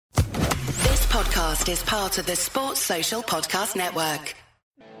podcast is part of the Sports Social Podcast Network.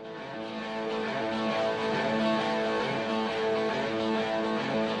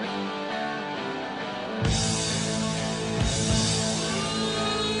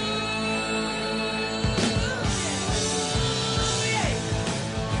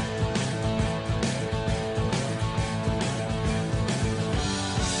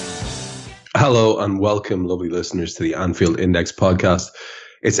 Hello and welcome, lovely listeners, to the Anfield Index podcast.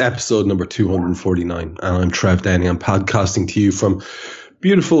 It's episode number 249, and I'm Trev Downey. I'm podcasting to you from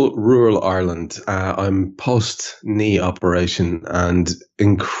beautiful rural Ireland. I'm post-knee operation and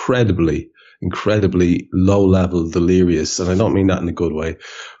incredibly low-level delirious, and I don't mean that in a good way,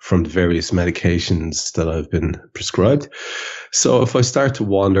 from the various medications that I've been prescribed. So if I start to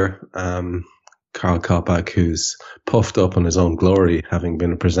wander, Carl Kopak, who's puffed up on his own glory, having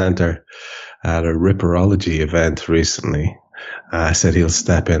been a presenter at a Ripperology event recently, said he'll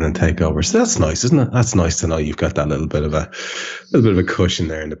step in and take over. So that's nice, isn't it? That's nice to know you've got that little bit of a cushion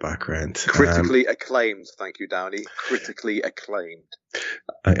there in the background. Critically acclaimed, thank you, Downey. Critically acclaimed.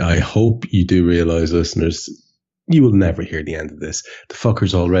 I hope you do realise, listeners, you will never hear the end of this. The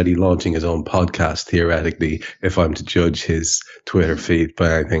fucker's already launching his own podcast, theoretically, if I'm to judge his Twitter feed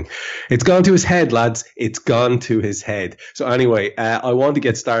by anything. It's gone to his head, lads. It's gone to his head. So anyway, I want to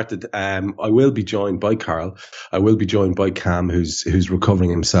get started. I will be joined by Carl. I will be joined by Cam, who's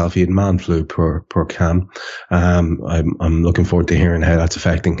recovering himself. He had man flu, poor Cam. I'm looking forward to hearing how that's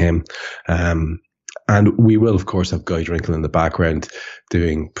affecting him. And we will, of course, have Guy Drinkle in the background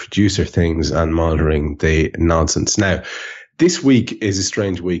doing producer things and monitoring the nonsense. Now, this week is a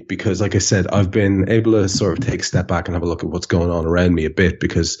strange week because, like I said, I've been able to sort of take a step back and have a look at what's going on around me a bit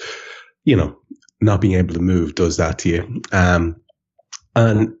because, you know, not being able to move does that to you.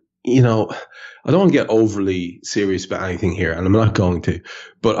 And, you know, I don't want to get overly serious about anything here, and I'm not going to,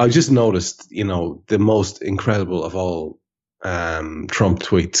 but I just noticed, you know, the most incredible of all Trump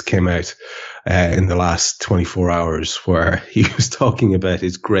tweets came out in the last 24 hours where he was talking about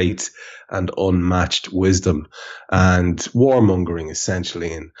his great and unmatched wisdom and warmongering,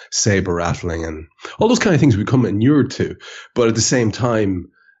 essentially, and saber rattling and all those kind of things we become inured to. But at the same time,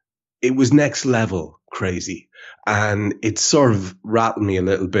 it was next level crazy. And it sort of rattled me a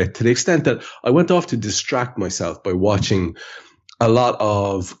little bit to the extent that I went off to distract myself by watching a lot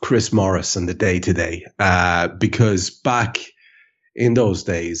of Chris Morris and the Day Today, because back in those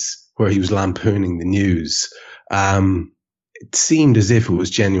days where he was lampooning the news, it seemed as if it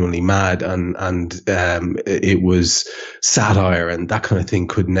was genuinely mad and it was satire and that kind of thing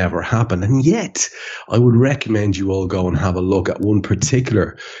could never happen. And yet I would recommend you all go and have a look at one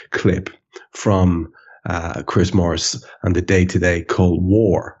particular clip from Chris Morris and the Day Today called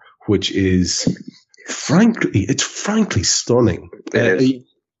War, which is frankly stunning.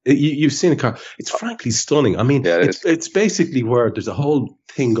 You've seen it, Carl. It's frankly stunning. I mean, it's basically where there's a whole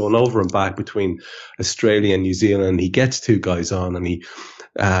thing going over and back between Australia and New Zealand. He gets two guys on and he,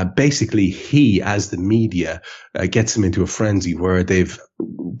 as the media, gets them into a frenzy where they've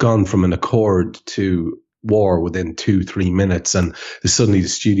gone from an accord to war within 2-3 minutes, and suddenly the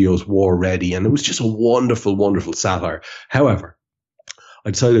studio's war ready. And it was just a wonderful, wonderful satire. However, I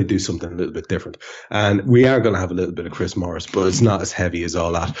decided to do something a little bit different. And we are going to have a little bit of Chris Morris, but it's not as heavy as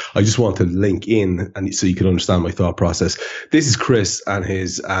all that. I just want to link in and so you can understand my thought process. This is Chris and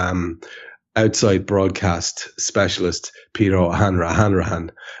his outside broadcast specialist, Peter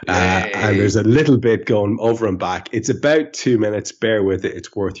O'Hanrahan. And there's a little bit going over and back. It's about 2 minutes. Bear with it.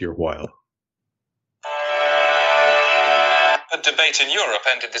 It's worth your while. The debate in Europe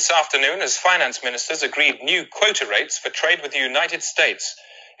ended this afternoon as finance ministers agreed new quota rates for trade with the United States.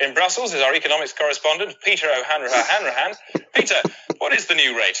 In Brussels is our economics correspondent, Peter O'Hanrahan. Peter, what is the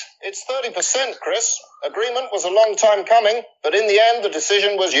new rate? It's 30%, Chris. Agreement was a long time coming, but in the end, the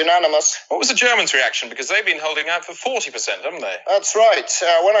decision was unanimous. What was the Germans' reaction? Because they've been holding out for 40%, haven't they? That's right.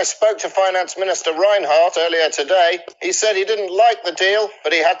 When I spoke to Finance Minister Reinhardt earlier today, he said he didn't like the deal,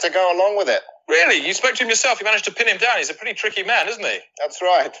 but he had to go along with it. Really? You spoke to him yourself? You managed to pin him down? He's a pretty tricky man, isn't he? That's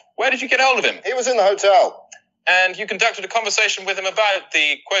right. Where did you get hold of him? He was in the hotel. And you conducted a conversation with him about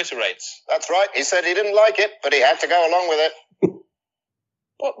the quota rates? That's right. He said he didn't like it, but he had to go along with it.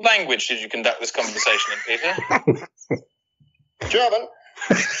 What language did you conduct this conversation in, Peter? German.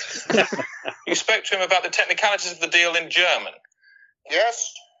 You spoke to him about the technicalities of the deal in German?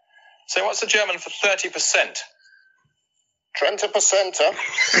 Yes. So what's the German for 30%? Trenta percenter.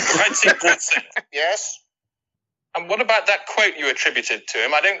 20%? Yes. And what about that quote you attributed to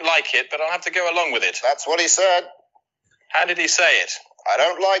him? I don't like it, but I'll have to go along with it. That's what he said. How did he say it? I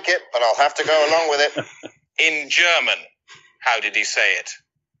don't like it, but I'll have to go along with it. In German, how did he say it?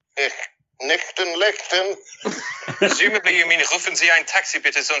 Ich Nichten, lichten. Presumably you mean rufen Sie ein Taxi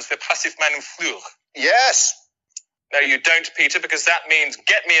bitte, sonst verpasse ich meinen Flug. Yes. No, you don't, Peter, because that means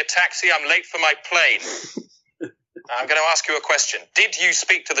get me a taxi, I'm late for my plane. I'm going to ask you a question. Did you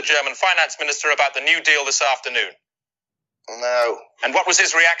speak to the German finance minister about the New Deal this afternoon? No. And what was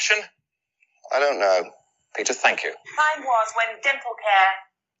his reaction? I don't know. Peter, thank you. Time was when dental care.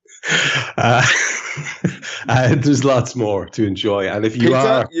 There's lots more to enjoy, and if you Peter,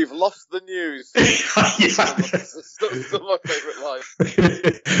 are, you've lost the news. Still my favourite line.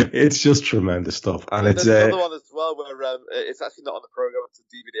 It's just tremendous stuff, and And it's there's another one as well where it's actually not on the programme, it's a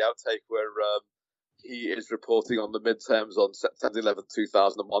DVD outtake where he is reporting on the midterms on September 11th,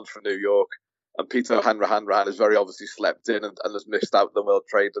 2001 from New York. And Peter Hanrahan has very obviously slept in and has missed out the World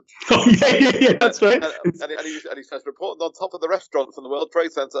Trade. oh yeah, that's right. And he says, reporting on top of the restaurant from the World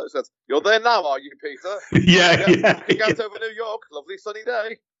Trade Center. He says, "You're there now, are you, Peter?" Yeah. Looking out over New York, lovely sunny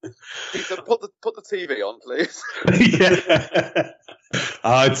day. Peter, put the TV on, please. Yeah.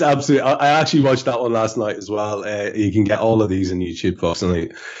 It's absolutely. I actually watched that one last night as well. You can get all of these on YouTube, folks.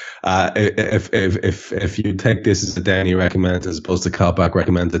 And if you take this as a Danny recommend as opposed to callback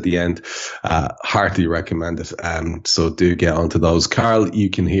recommend at the end, heartily recommend it. So do get onto those. Carl, you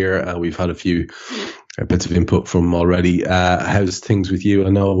can hear. We've had a few bits of input from already. How's things with you? I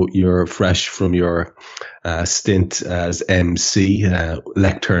know you're fresh from your stint as MC,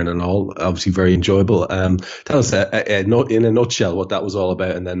 lectern and all. Obviously very enjoyable. Tell us in a nutshell what that was all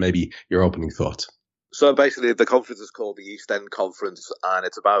about, and then maybe your opening thoughts. So basically, the conference is called the East End Conference, and I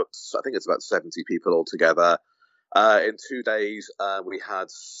think it's about 70 people altogether. In 2 days, we had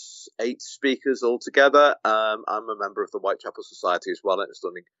 8 speakers altogether. I'm a member of the Whitechapel Society as well, and it's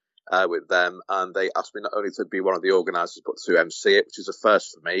studying with them. And they asked me not only to be one of the organisers, but to MC it, which is a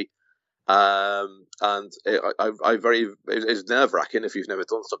first for me. And it's nerve wracking if you've never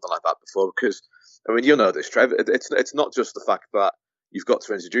done something like that before, because I mean, you know this, Trev. It's not just the fact that you've got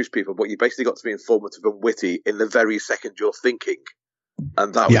to introduce people, but you basically got to be informative and witty in the very second you're thinking,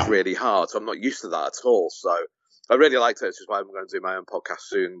 and that was really hard. So I'm not used to that at all. So I really liked it. Which is why I'm going to do my own podcast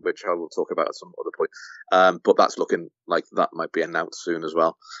soon, which I will talk about at some other point. But that's looking like that might be announced soon as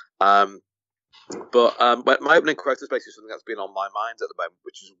well. But my opening quote is basically something that's been on my mind at the moment,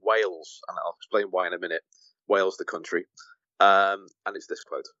 which is Wales, and I'll explain why in a minute. Wales, the country, and it's this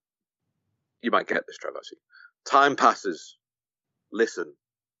quote. You might get this, Trev, actually. Time passes. Listen.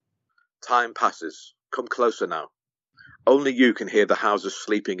 Time passes. Come closer now. Only you can hear the houses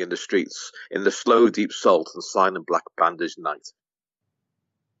sleeping in the streets in the slow, deep salt and silent black bandaged night.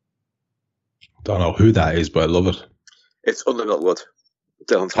 Don't know who that is, but I love it. It's Undermill Wood.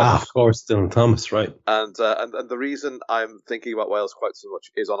 Dylan Thomas. Of course, Dylan Thomas, right. And the reason I'm thinking about Wales quite so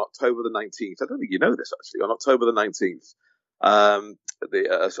much is on October the 19th. I don't think you know this, actually. On October the 19th,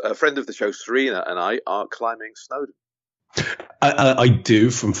 a friend of the show, Serena, and I are climbing Snowdon. I do,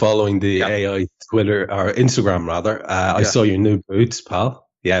 from following the AI Twitter or Instagram rather. I saw your new boots, pal.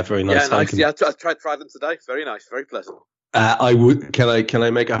 Yeah, very nice. Yeah, nice. Yeah, I tried them today. Very nice, very pleasant. I would. Can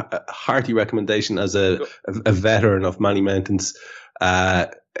I make a hearty recommendation as a veteran of many mountains?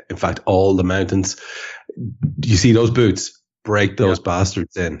 In fact, all the mountains. You see those boots? Break those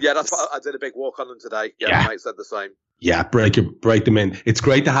bastards in. Yeah, that's why I did a big walk on them today. Yeah, my mate said the same. Yeah, break them in. It's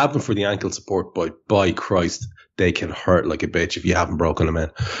great to have them for the ankle support, but by Christ, they can hurt like a bitch if you haven't broken them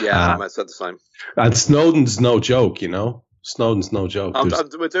in. Yeah, I said the same. And Snowdon's no joke, you know. Snowdon's no joke.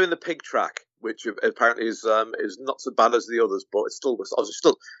 We're doing the pig track, which apparently is not so bad as the others, but it's still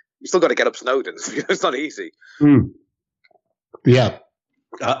you still got to get up Snowdon. It's not easy. Yeah.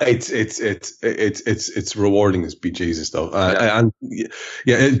 It's rewarding as bejesus though. And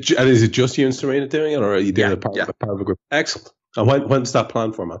is it just you and Serena doing it, or are you doing a part of a group? Excellent. And when's that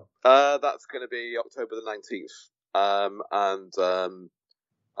planned for, man? That's going to be October the 19th.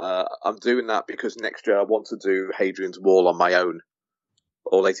 I'm doing that because next year I want to do Hadrian's Wall on my own,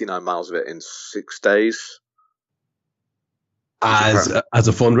 all 89 miles of it in 6 days. As a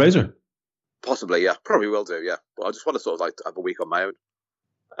fundraiser? Possibly, yeah. Probably will do, yeah. But I just want to sort of like have a week on my own.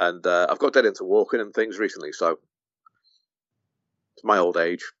 And I've got dead into walking and things recently, so it's my old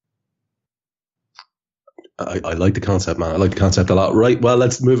age. I like the concept, man. I like the concept a lot. Right, well,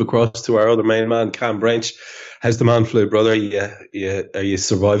 let's move across to our other main man, Cam Branch. How's the man flu, brother? Are you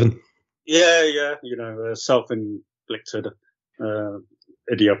surviving? Yeah. You know, self-inflicted,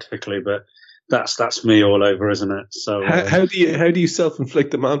 idiotically, but that's me all over, isn't it? So how do you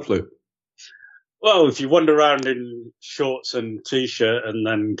self-inflict the man flu? Well, if you wander around in shorts and t-shirt and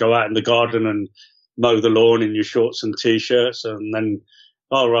then go out in the garden and mow the lawn in your shorts and t-shirts and then,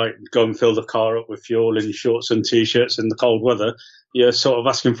 all right, go and fill the car up with fuel in shorts and t-shirts in the cold weather, You're sort of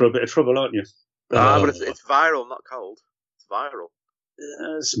asking for a bit of trouble, aren't you? But it's viral, not cold. It's viral.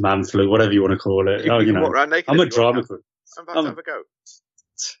 It's man flu, whatever you want to call it. You can walk around naked. I'm a drama queen. I'm about to have a go.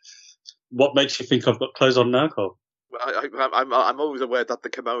 What makes you think I've got clothes on now, Cole? I'm always aware that the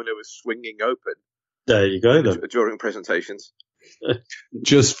kimono is swinging open. There you go, then. During presentations.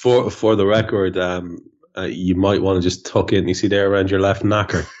 Just for the record, you might want to just tuck in. You see there around your left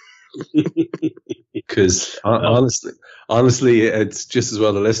knacker. Because honestly, it's just as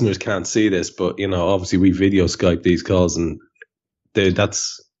well the listeners can't see this, but obviously we video Skype these calls, and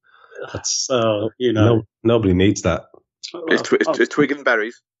that's nobody needs that. It's twig and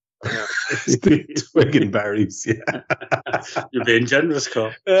berries. Yeah. Twig and berries. Yeah, you're being generous,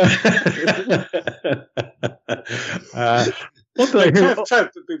 Carl. Right,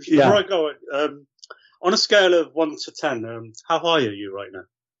 go on. On a scale of 1 to 10, how high are you right now?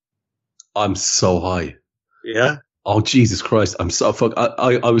 I'm so high. Yeah. Oh, Jesus Christ. I'm so fuck.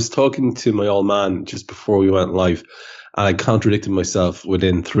 I was talking to my old man just before we went live, and I contradicted myself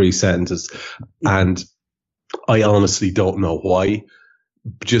within 3 sentences. And I honestly don't know why.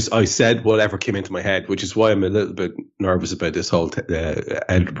 I said whatever came into my head, which is why I'm a little bit nervous about this whole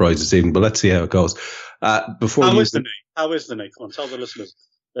enterprise this evening. But let's see how it goes. How is the knee? Come on, tell the listeners.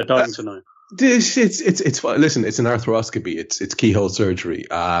 They're dying to know. It's fine. Listen, it's an arthroscopy. It's keyhole surgery.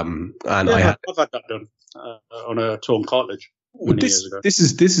 And I've had that done on a torn cartilage. This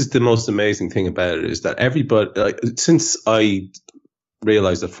is the most amazing thing about it, is that everybody, since I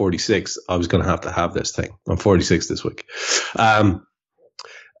realized at 46 I was going to have this thing. I'm 46 this week.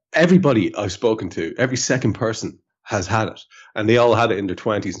 Everybody I've spoken to, every second person has had it, and they all had it in their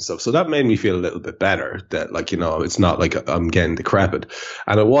 20s and stuff. So that made me feel a little bit better that, it's not like I'm getting decrepit.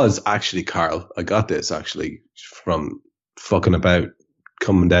 And it was actually, Carl, I got this actually from fucking about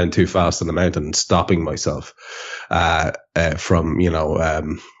coming down too fast on the mountain and stopping myself from,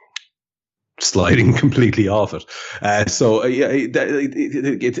 sliding completely off it. It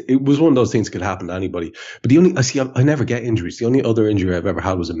was one of those things that could happen to anybody. But I never get injuries. The only other injury I've ever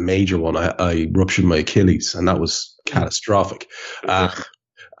had was a major one. I ruptured my Achilles, and that was catastrophic.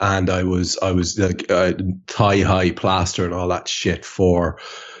 And I was like thigh-high plaster and all that shit for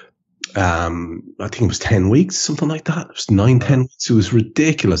I think it was 10 weeks, something like that. It was 9-10 weeks. It was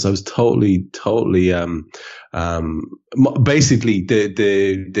ridiculous. I was totally basically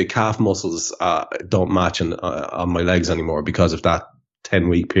the calf muscles don't match on my legs anymore because of that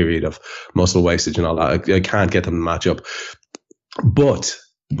 10-week period of muscle wastage and all that. I can't get them to match up. But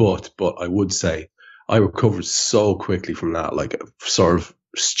I would say I recovered so quickly from that, like sort of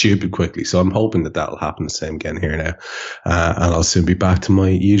stupid quickly. So I'm hoping that'll happen the same again here now, and I'll soon be back to my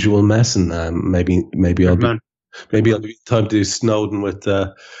usual mess. And maybe I'll be time to do Snowden with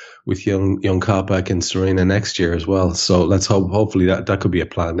young Kopak and Serena next year as well. So let's hope. Hopefully that could be a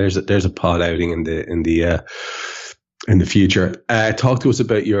plan. There's a pod outing in the future. Talk to us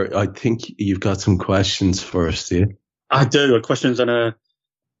about I think you've got some questions for us, do you? I do. Questions and a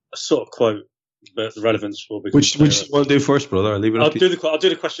sort of quote. But the relevance will be. Which do you want to do first, brother? I'll do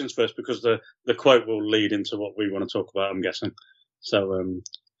the questions first, because the quote will lead into what we want to talk about, I'm guessing. So, all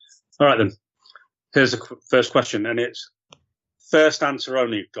right then. Here's the first question, and it's first answer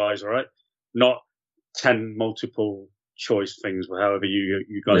only, guys. All right, not 10 multiple choice things, or however you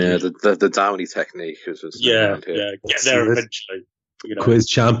guys. Yeah, the Downey technique is. Get there eventually. Quiz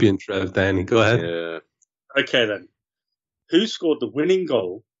champion, Trev Downey. Go ahead. Yeah. Okay then. Who scored the winning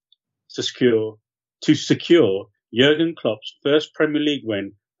goal to secure Jurgen Klopp's first Premier League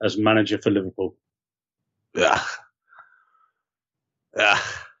win as manager for Liverpool?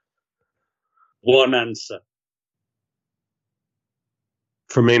 One answer.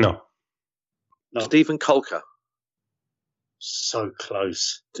 Firmino. No. Stephen Kolka. So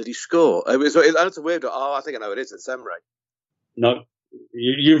close. Did he score? It's a weird. Oh, I think I know it is. It's Emre. No,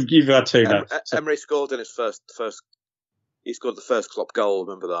 you've had two now. Emre scored in his first. He scored the first Klopp goal.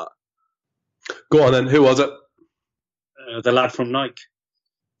 Remember that? Go on then. Who was it? The lad from Nike.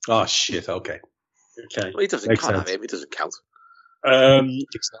 Oh shit. Okay. Well, he doesn't count. He doesn't count.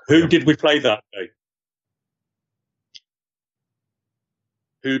 Who did we play that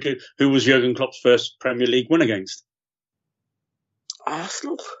day? Who was Jurgen Klopp's first Premier League win against?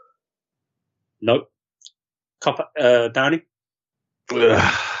 Arsenal. No. Downey.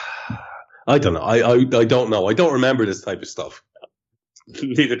 I don't know. I don't know. I don't remember this type of stuff.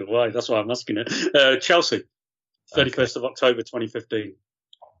 Neither do I. That's why I'm asking it. Chelsea, 31st of October 2015.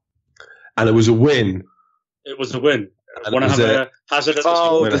 And it was a win. It was a win. Want to have a hazard at the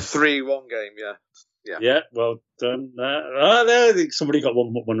 3-1 game, yeah. Yeah, well done. There, somebody got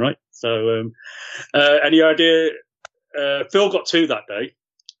one right. So, any idea Phil got 2 that day.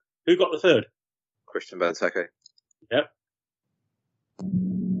 Who got the 3rd? Christian Benteke. Yep.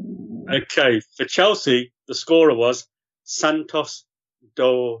 Okay, for Chelsea, the scorer was Santos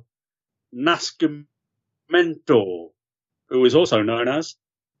do Nascimento, who is also known as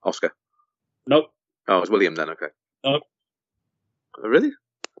Oscar. Nope. Oh, it was William then. Okay. Nope. Oh, really?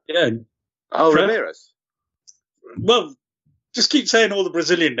 Yeah. Oh, Ramirez. Well, just keep saying all the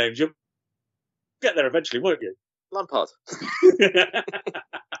Brazilian names. You'll get there eventually, won't you? Lampard.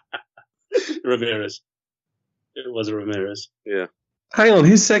 Ramirez. It was Ramirez. Yeah. Hang on,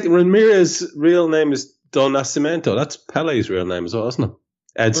 his second Ramirez's real name is Don Nascimento. That's Pele's real name as well, isn't it?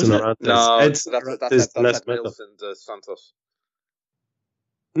 Edson Arantes. No, Edson that's Nascimento. Nilsson Santos.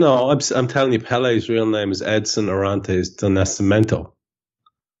 No, I'm telling you, Pele's real name is Edson Arantes do Nascimento.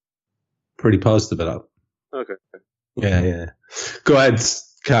 Pretty positive about that. Okay. Yeah. Go ahead,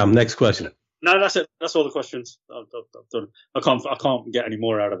 Cam. Next question. No, that's it. That's all the questions I've done. I can't get any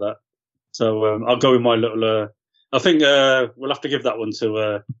more out of that. So I'll go with my little. I think we'll have to give that one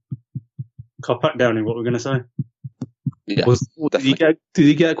to Kopak Downey. What we're going to say? Yeah. Did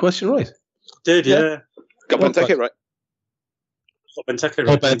he get a question right? Did yeah. Got Benteke right. Benteke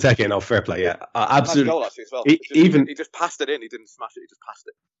right. Benteke, no, fair play. Yeah, absolutely. Goal, actually, as well. He just passed it in. He didn't smash it. He just passed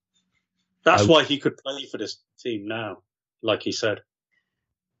it. That's why he could play for this team now, like he said.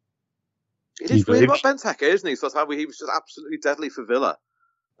 It is weird about Benteke, isn't he? So that's how he was just absolutely deadly for Villa,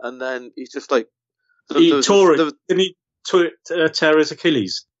 and then he's just like he tore it. Didn't he tear his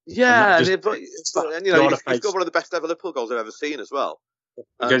Achilles? Yeah, and he scored one of the best ever Liverpool goals I've ever seen as well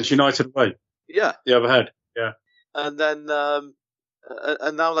against United away. Yeah, the overhead. Yeah, and then and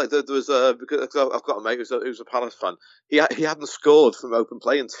now like there was because I've got a mate who's a Palace fan. He hadn't scored from open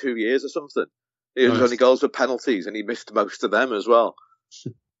play in 2 years or something. He was only goals with penalties, and he missed most of them as well.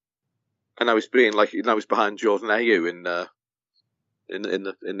 And now he's behind Jordan Ayew in the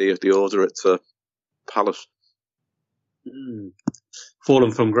order at Palace.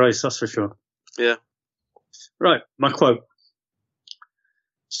 Fallen from grace, that's for sure. Yeah. Right, my quote.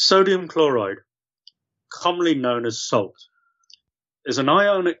 Sodium chloride, commonly known as salt, is an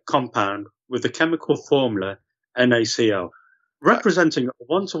ionic compound with the chemical formula NaCl, representing a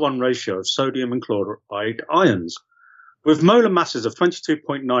 1-to-1 ratio of sodium and chloride ions. With molar masses of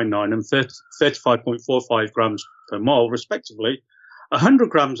 22.99 and 35.45 grams per mole, respectively, 100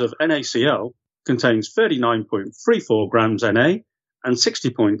 grams of NaCl contains 39.34 grams Na and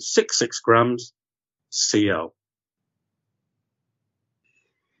 60.66 grams Cl.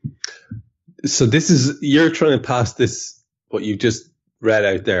 So you're trying to pass this, what you just read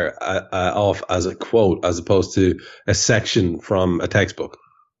out there, off as a quote, as opposed to a section from a textbook.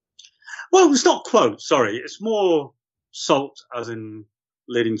 Well, it's not quote, sorry. It's more salt, as in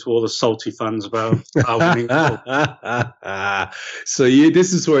leading to all the salty fans about Alvin. So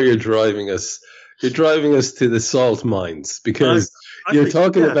this is where you're driving us. You're driving us to the salt mines because you're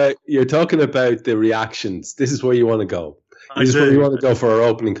talking about the reactions. This is where you want to go. This is where you want to go for our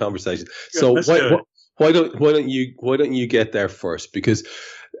opening conversation. Yeah, so why don't you get there first? Because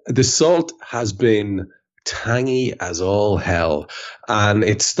the salt has been tangy as all hell, and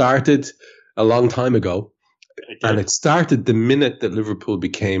it started a long time ago. And it started the minute that Liverpool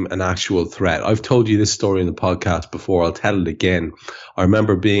became an actual threat. I've told you this story in the podcast before. I'll tell it again. I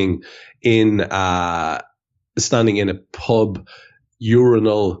remember being standing in a pub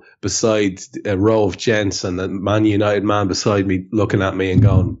urinal beside a row of gents, and the Man United man beside me looking at me and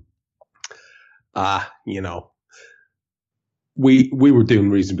going, we were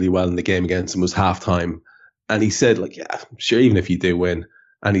doing reasonably well in the game against them. It was half time. And he said, like, yeah, sure, even if you do win.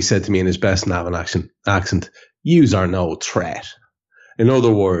 And he said to me in his best Navan accent, yous are no threat. In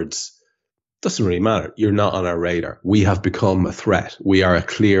other words, doesn't really matter. You're not on our radar. We have become a threat. We are a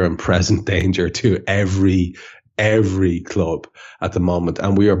clear and present danger to every club at the moment.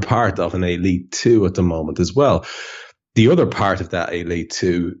 And we are part of an Elite 2 at the moment as well. The other part of that Elite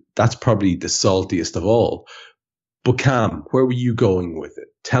 2, that's probably the saltiest of all. But Cam, where were you going with it?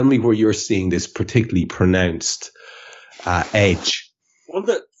 Tell me where you're seeing this particularly pronounced edge. Well,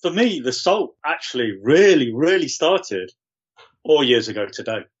 for me, the salt actually really, really started 4 years ago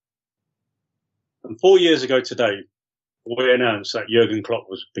today. And 4 years ago today, we announced that Jurgen Klopp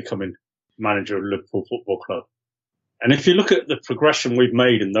was becoming manager of Liverpool Football Club. And if you look at the progression we've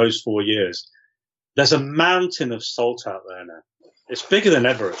made in those 4 years, there's a mountain of salt out there now. It's bigger than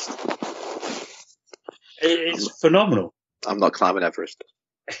Everest. It's phenomenal. I'm not climbing Everest.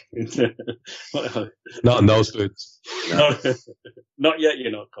 Not in those boots. No. Not yet,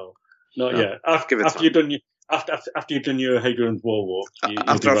 you're not, Cole. Not yet. After after you've done your Hadrian's Wall walk,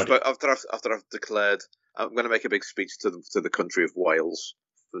 after I've declared, I'm going to make a big speech to the country of Wales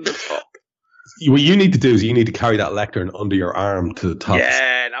from the top. What you need to do is you need to carry that lectern under your arm to the top.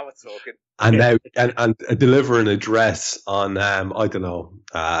 Yeah, now we're talking. And now and deliver an address on I don't know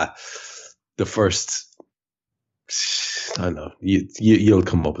the first. I don't know. You'll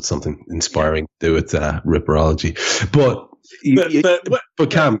come up with something inspiring to do with ripperology, but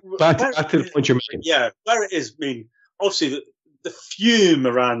Cam, back to the point you're making. Yeah, where it is. I mean, obviously the fume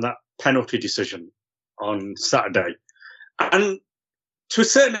around that penalty decision on Saturday, and to a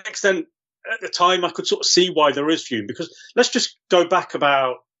certain extent, at the time, I could sort of see why there is fume, because let's just go back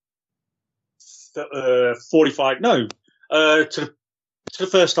about 45. No, to the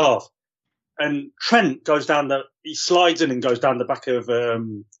first half. And Trent he slides in and goes down the back of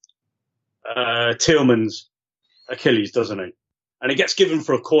Tillman's Achilles, doesn't he? And he gets given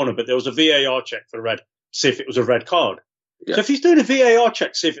for a corner, but there was a VAR check for red to see if it was a red card. Yeah. So if he's doing a VAR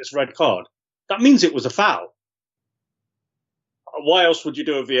check to see if it's a red card, that means it was a foul. Why else would you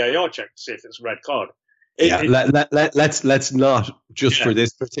do a VAR check to see if it's a red card? Let's not just for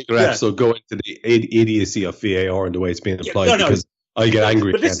this particular episode go into the idiocy of VAR and the way it's being applied, because I get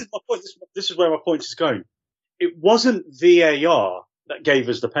angry. But this is my point. This is where my point is going. It wasn't VAR that gave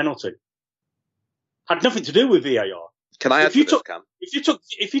us the penalty. Had nothing to do with VAR. Can I add to this, Cam?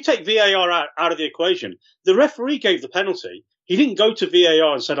 If you take VAR out of the equation, the referee gave the penalty. He didn't go to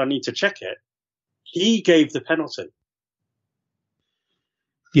VAR and said, "I need to check it." He gave the penalty.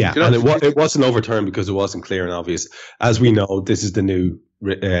 Yeah, and it wasn't overturned because it wasn't clear and obvious. As we know, this is the new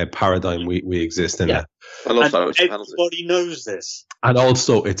paradigm we exist in. Yeah. And also, everybody knows this. And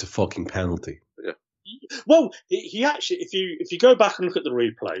also, it's a fucking penalty. Yeah. Well, he actually, if you go back and look at the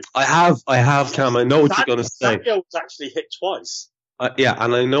replay, I have, Cam. I know what you're going to say. That was actually hit twice. Yeah,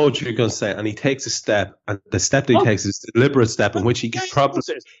 and I know what you're going to say. And he takes a step, and the step that he takes is a deliberate step in which he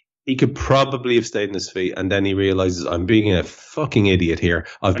could probably have stayed in his feet, and then he realizes, I'm being a fucking idiot here.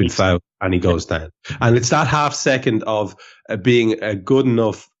 I've been fouled, and he goes down. And it's that half second of being a good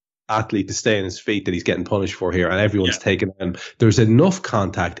enough athlete to stay on his feet that he's getting punished for here, and everyone's taking him. There's enough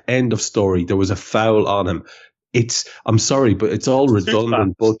contact. End of story. There was a foul on him. I'm sorry, but it's all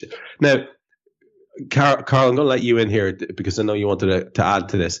redundant bullshit. Now, Carl, I'm going to let you in here because I know you wanted to add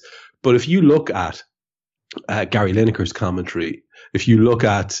to this. But if you look at Gary Lineker's commentary, if you look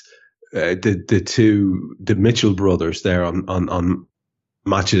at the Mitchell brothers there on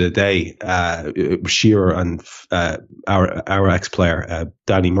Match of the Day, Shearer and our ex-player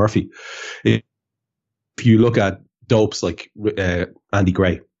Danny Murphy, if you look at dopes like Andy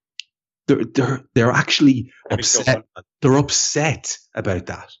Gray, they're actually upset. They're upset about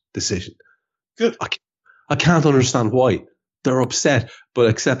that decision. Good. I can't understand why. They're upset, but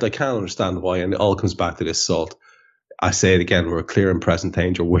except I can't understand why, and it all comes back to this salt. I say it again, we're a clear and present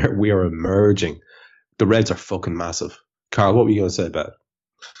danger. We are emerging. The Reds are fucking massive. Carl, what were you going to say about it?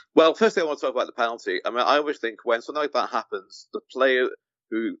 Well, firstly, I want to talk about the penalty. I mean, I always think when something like that happens, the player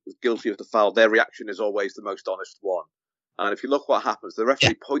who is guilty of the foul, their reaction is always the most honest one. And if you look what happens, the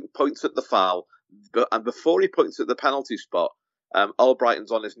referee points at the foul, and before he points at the penalty spot,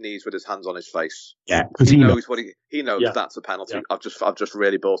 Albrighton's on his knees with his hands on his face. Yeah, because he knows he knows that's a penalty. Yeah. I've just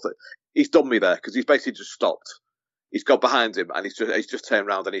really bought it. He's done me there because he's basically just stopped. He's got behind him and he's just turned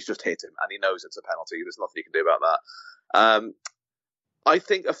around and he's just hit him and he knows it's a penalty. There's nothing you can do about that. I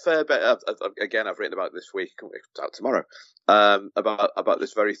think a fair bit. Again, I've written about this week, out tomorrow, about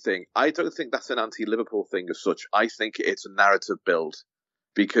this very thing. I don't think that's an anti-Liverpool thing as such. I think it's a narrative build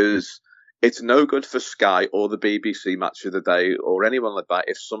because it's no good for Sky or the BBC Match of the Day or anyone like that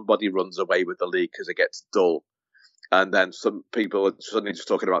if somebody runs away with the league because it gets dull. And then some people are suddenly just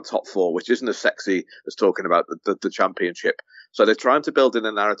talking about top four, which isn't as sexy as talking about the championship. So they're trying to build in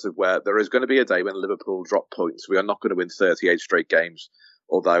a narrative where there is going to be a day when Liverpool drop points. We are not going to win 38 straight games,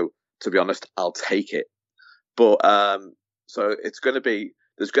 although, to be honest, I'll take it. But so there's going to be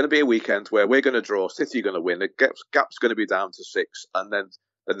a weekend where we're going to draw, City are going to win, the gap's going to be down to 6, and then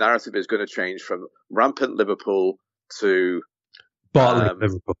the narrative is going to change from rampant Liverpool to bottling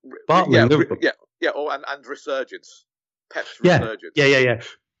Liverpool. Liverpool. Yeah, and resurgence. Pep's resurgence. Yeah.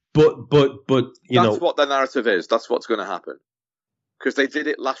 But you know, that's what the narrative is. That's what's going to happen because they did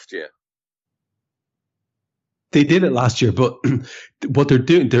it last year. They did it last year, but what they're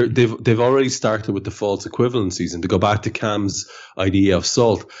doing, they've already started with the false equivalencies, and to go back to Cam's idea of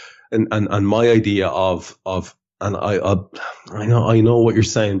salt, and my idea of and I know what you're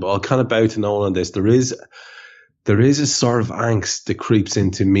saying, but I'll kind of bow to Noel on this. There is a sort of angst that creeps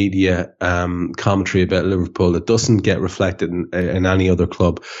into media commentary about Liverpool that doesn't get reflected in any other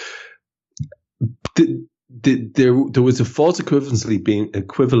club. there was a false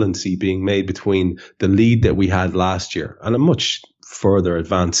equivalency being made between the lead that we had last year and a much further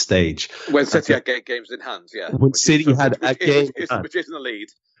advanced stage. When City had games in hand, yeah. When City had a game in hand. Which isn't a lead.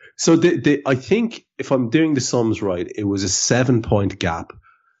 So I think, if I'm doing the sums right, it was a 7-point gap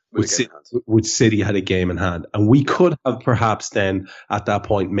which City had a game in hand. And we could have perhaps then, at that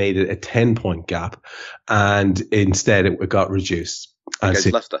point, made it a 10-point gap. And instead, it got reduced.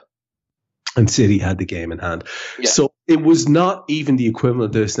 Against Leicester. And City had the game in hand. Yeah. So it was not even the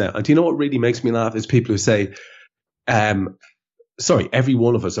equivalent of this now. And do you know what really makes me laugh is people who say, every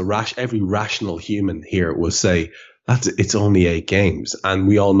one of us, every rational human here will say, it's only 8 games. And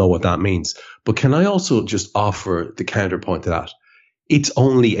we all know what that means. But can I also just offer the counterpoint to that? It's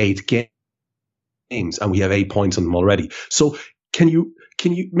only 8 games and we have 8 points on them already. So can you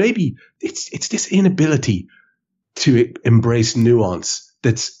maybe it's this inability to embrace nuance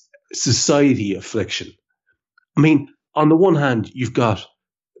that's society affliction. I mean, on the one hand, you've got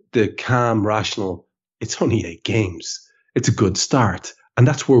the calm, rational, it's only 8 games. It's a good start. And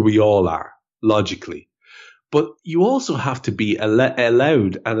that's where we all are, logically. But you also have to be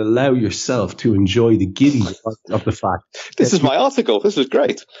allowed and allow yourself to enjoy the giddiness of the fact. This is my article. This is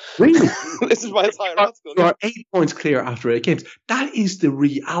great. Really? This is my entire article. You are 8 points clear after 8 games. That is the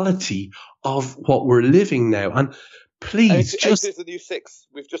reality of what we're living now. And please, 8 is the new 6.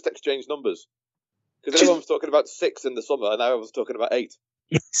 We've just exchanged numbers. Because everyone was talking about 6 in the summer, and now everyone's talking about 8.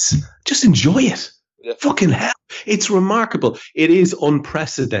 Yes. Just enjoy it. Yeah. Fucking hell. It's remarkable. It is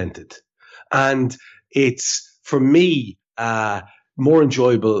unprecedented. And it's, for me, more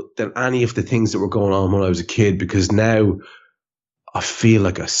enjoyable than any of the things that were going on when I was a kid, because now I feel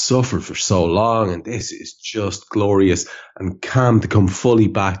like I suffered for so long, and this is just glorious. And Cam, to come fully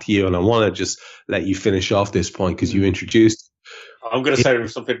back to you, and I want to just let you finish off this point because you introduced. I'm going to say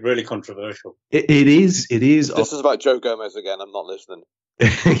something really controversial. It is. This is about Joe Gomez again. I'm not listening.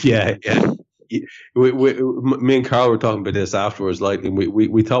 Yeah. Me and Carl were talking about this afterwards lightly, and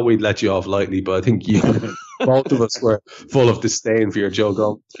we thought we'd let you off lightly, but I think both of us were full of disdain for your Joe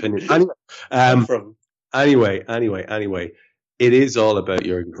Gomez opinion. Anyway, it is all about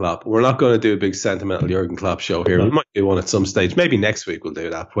Jurgen Klopp. We're not going to do a big sentimental Jurgen Klopp show here. We might do one at some stage. Maybe next week we'll do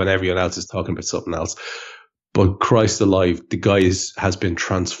that when everyone else is talking about something else. But Christ alive, the guy has been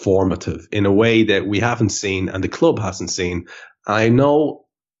transformative in a way that we haven't seen and the club hasn't seen. I know,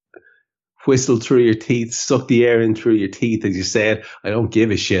 whistle through your teeth, suck the air in through your teeth, as you said. I don't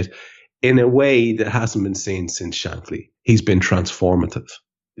give a shit. In a way that hasn't been seen since Shankly. He's been transformative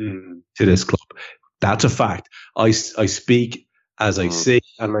to this club. That's a fact. I speak as I see,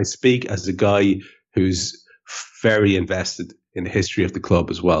 and I speak as a guy who's very invested in the history of the club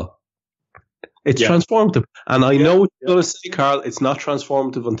as well. It's transformative. And I know what you're going to say, Carl. It's not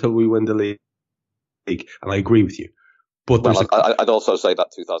transformative until we win the league. And I agree with you. But I'd also say that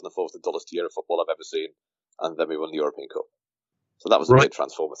 2004 was the dullest year of football I've ever seen, and then we won the European Cup. So that was a bit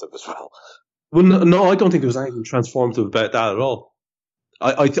transformative as well. Well, no, I don't think there was anything transformative about that at all.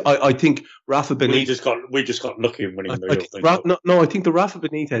 I think Rafa Benitez. We just got lucky in winning the European Cup. I think the Rafa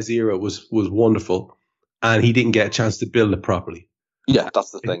Benitez era was wonderful, and he didn't get a chance to build it properly. Yeah, that's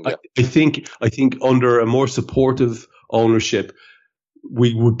the thing. Yeah. I think under a more supportive ownership,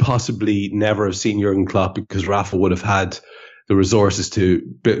 we would possibly never have seen Jurgen Klopp, because Rafa would have had the resources to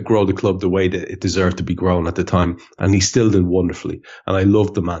grow the club the way that it deserved to be grown at the time. And he still did wonderfully. And I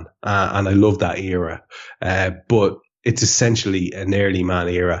loved the man. And I love that era. But it's essentially an early man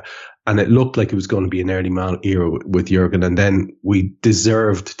era. And it looked like it was going to be an early man era with Jurgen. And then we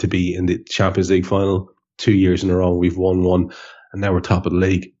deserved to be in the Champions League final 2 years in a row. We've won one. And now we're top of the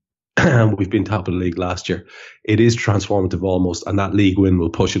league. And we've been top of the league last year. It is transformative almost, and that league win will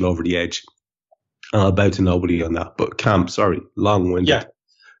push it over the edge. And I'll bow to nobody on that. But Cam, sorry, long-winded. Yeah.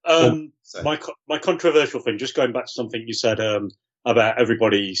 My controversial thing, just going back to something you said about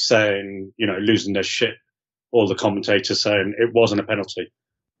everybody saying, losing their shit, all the commentators saying it wasn't a penalty.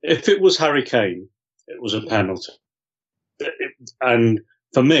 If it was Harry Kane, it was a penalty. And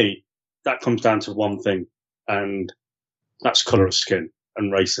for me, that comes down to one thing, and that's colour of skin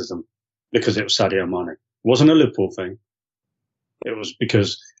and racism, because it was Sadio Mane. It wasn't a Liverpool thing. It was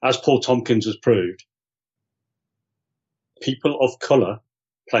because, as Paul Tompkins has proved, people of colour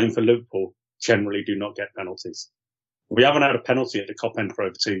playing for Liverpool generally do not get penalties. We haven't had a penalty at the Kop end for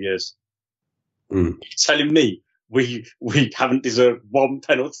over 2 years. You're telling me we haven't deserved one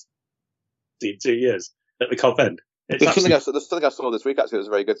penalty in 2 years at the Kop end? There's something I saw this week, actually. It was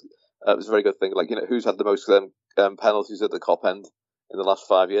a very good thing. Like, who's had the most penalties at the Kop end in the last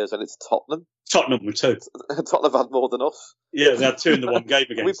 5 years, and it's Tottenham. Tottenham with 2. Tottenham have had more than us. Yeah, they had 2 in the one game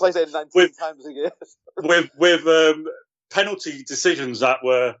against. We played it 19 times a year. with penalty decisions that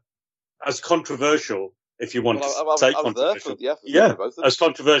were as controversial, if you want to say controversial. As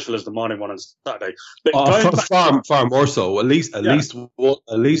controversial as the Mane one on Saturday. But far more so. At least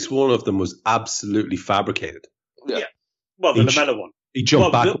one of them was absolutely fabricated. Yeah. Well, the Lamella one. He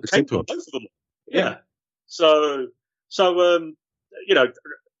jumped backwards into him. Both of them. Yeah. So you know,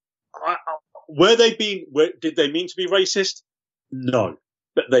 did they mean to be racist? No,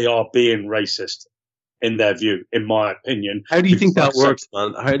 but they are being racist in their view, in my opinion. How do you think that works,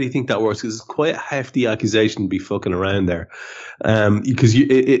 man? How do you think that works? Because it's quite a hefty accusation to be fucking around there. Because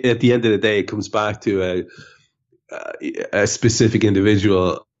at the end of the day, it comes back to a specific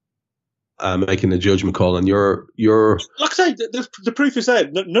individual making a judgment call, and you're like I say, the proof is there.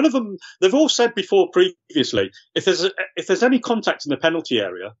 None of them. They've all said before previously, if there's any contact in the penalty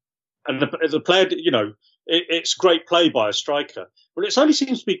area, and the player, you know, it's great play by a striker. Well, it only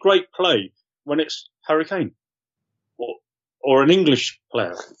seems to be great play when it's Harry Kane or an English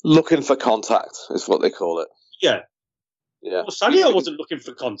player looking for contact is what they call it. Yeah. Well, Sadio wasn't looking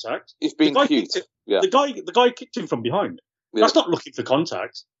for contact. He's being cute. The guy kicked him from behind. Yeah. That's not looking for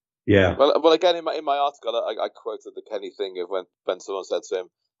contact. Yeah. Well, again, in my article, I quoted the Kenny thing of when someone said to him,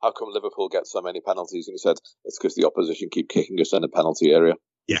 "How come Liverpool get so many penalties?" And he said, "It's because the opposition keep kicking us in the penalty area."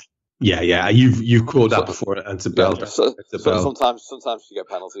 Yeah. You've quoted that before, and it's a belt. Yeah. So sometimes you get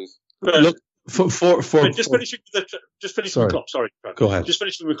penalties. But look, just finishing with Klopp. Sorry, go ahead. Just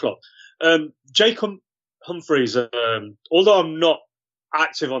finishing with Klopp. Jake Humphreys. Although I'm not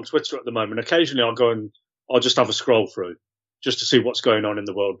active on Twitter at the moment, occasionally I'll just have a scroll through just to see what's going on in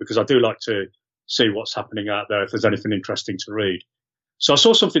the world, because I do like to see what's happening out there if there's anything interesting to read. So I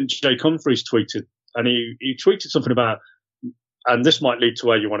saw something Jake Humphreys tweeted, and he tweeted something about, and this might lead to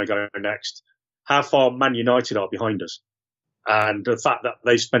where you want to go next, how far Man United are behind us. And the fact that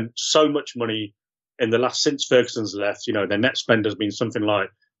they spent so much money since Ferguson's left, you know, their net spend has been something like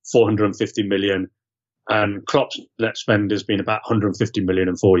 450 million, and Klopp's net spend has been about 150 million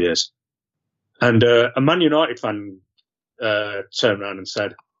in 4 years. And a Man United fan turned around and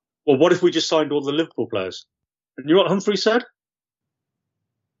said, well, what if we just signed all the Liverpool players? And you know what Humphrey said?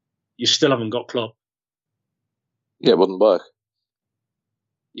 You still haven't got Klopp. Yeah, it wouldn't work.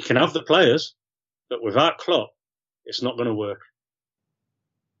 You can have the players, but without Klopp, it's not going to work.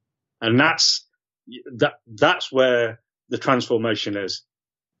 And that's where the transformation is.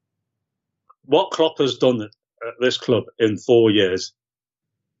 What Klopp has done at this club in 4 years.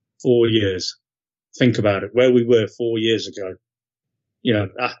 4 years. Think about it. Where we were 4 years ago. You know,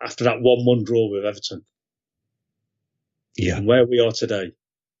 after that 1-1 draw with Everton. Yeah. And where we are today.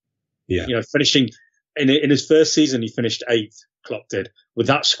 Yeah. You know, finishing in his first season, he finished 8th. Klopp did with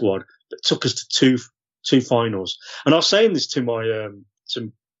that squad that took us to two finals. And I was saying this to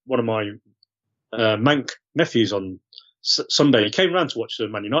one of my Manc nephews on Sunday. He came round to watch the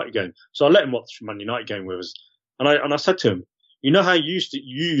Man United game, so I let him watch the Man United game with us. And I said to him, "You know how you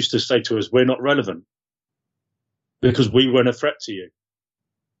used to say to us, we're not relevant because we weren't a threat to you.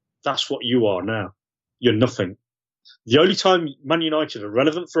 That's what you are now. You're nothing. The only time Man United are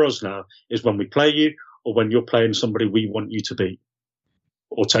relevant for us now is when we play you, or when you're playing somebody we want you to beat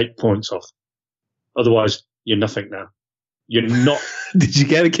or take points off. Otherwise, you're nothing now. You're not." Did you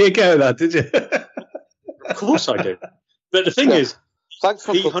get a kick out of that, did you? Of course I did. But the thing is, thanks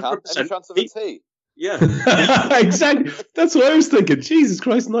for 100%. Any chance of a tea? Yeah. Exactly. That's what I was thinking. Jesus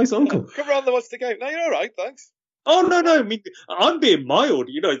Christ, nice uncle. Come round and watch the game. No, you're all right, thanks. Oh, no. I mean, I'm being mild.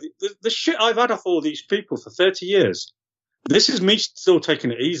 You know, the shit I've had off all these people for 30 years, this is me still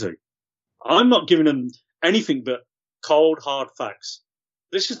taking it easy. I'm not giving them anything but cold, hard facts.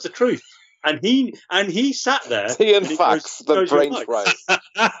 This is the truth. And he sat there. Tea and facts, the brain fries.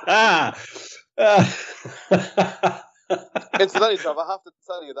 Incidentally, Trav, I have to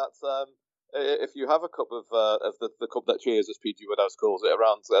tell you that if you have a cup of the cup that cheers, as PG Woodhouse calls it,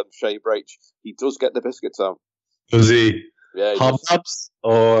 around Shea Brach, he does get the biscuits out. Does he? Yeah. Hobnobs?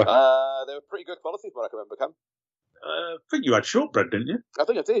 Or they were pretty good quality, from what I can remember, Cam. I think you had shortbread, didn't you? I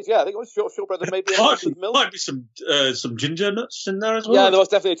think I did, yeah. I think it was shortbread and maybe milk. Might be some ginger nuts in there as well. Yeah, there was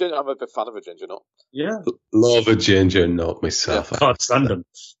definitely a ginger. I'm a big fan of a ginger nut. Yeah. Love a ginger nut myself. I can't stand them.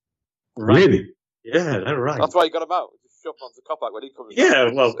 Right. Really? Yeah, they're right. That's why you got them out. Just shove them onto Kopak when he comes. Yeah,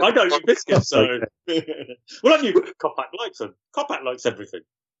 well, I don't eat biscuits, so. Well, I knew Kopak likes them. Kopak likes everything.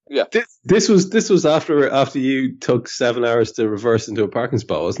 Yeah. This was after you took 7 hours to reverse into a parking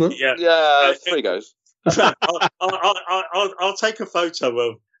spot, wasn't it? Yeah. Yeah, 3 goes. I'll take a photo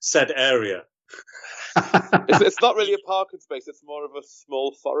of said area It's not really a parking space. It's more of a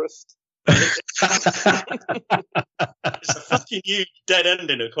small forest. It's a fucking huge dead end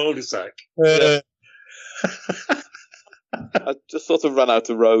in a cul-de-sac. I just sort of ran out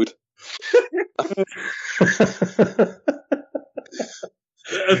of road.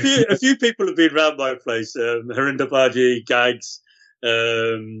 A few people have been round my place. Harinder Baji, Gags,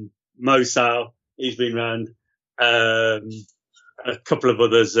 Mo Sal, he's been round. A couple of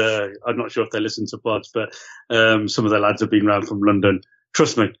others. I'm not sure if they listen to pods, but some of the lads have been round from London.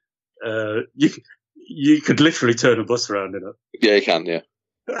 Trust me, you could literally turn a bus around in it. Yeah, you can. Yeah.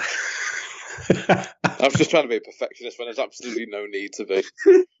 I was just trying to be a perfectionist when there's absolutely no need to be.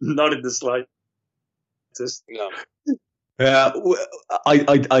 Not in the slightest. No. To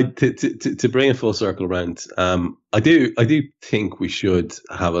bring it full circle around, I do think we should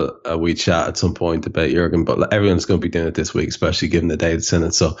have a wee chat at some point about Jurgen, but everyone's going to be doing it this week, especially given the day it's in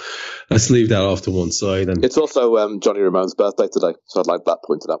it. So let's leave that off to one side. And it's also Johnny Ramone's birthday today, so I'd like that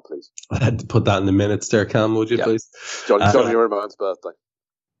pointed out, please. I had to put that in the minutes there, Cam, would you, please? Johnny Ramone's birthday.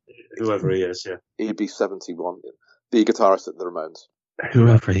 Whoever he is, yeah. He'd be 71. The guitarist at the Ramones.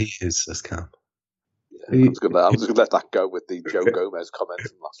 Whoever he is, says Cam. I'm just going to let that go with the Joe Gomez comment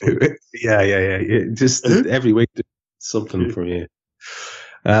from last week. Yeah. Just every week, something from you.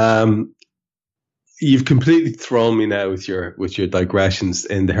 You've completely thrown me now with your digressions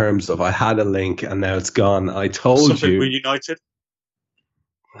in terms of I had a link and now it's gone. I told something you. We're United.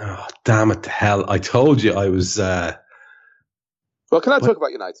 Oh, damn it to hell. I told you I was... well, can I talk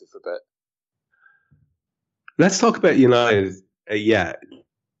about United for a bit? Let's talk about United. Yeah.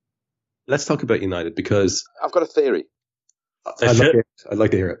 Let's talk about United because... I've got a theory. I'd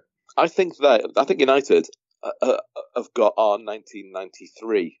like to hear it. I think United have got our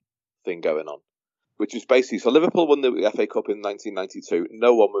 1993 thing going on, which is basically... So Liverpool won the FA Cup in 1992.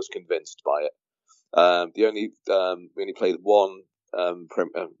 No one was convinced by it. We only played one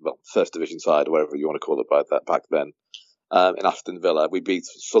first division side, or whatever you want to call it back then. In Aston Villa, we beat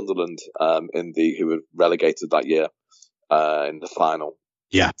Sunderland who were relegated that year in the final.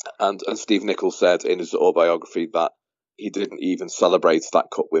 Yeah, and Steve Nichols said in his autobiography that he didn't even celebrate that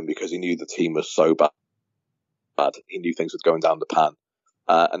cup win because he knew the team was so bad. He knew things were going down the pan.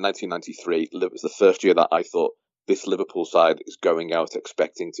 And 1993 was the first year that I thought this Liverpool side is going out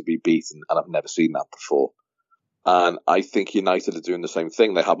expecting to be beaten, and I've never seen that before. And I think United are doing the same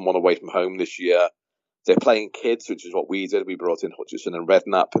thing. They haven't won away from home this year. They're playing kids, which is what we did. We brought in Hutchison and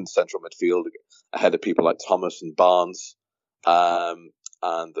Redknapp in central midfield ahead of people like Thomas and Barnes.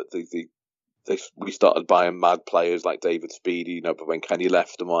 And we started buying mad players like David Speedy, but when Kenny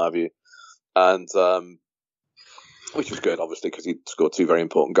left and what have you. And which was good, obviously, because he scored two very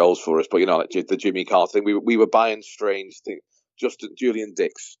important goals for us. But, like the Jimmy Carter thing, we were buying strange things. Just Julian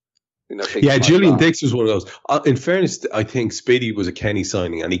Dix. Julian Dix was one of those. In fairness, I think Speedy was a Kenny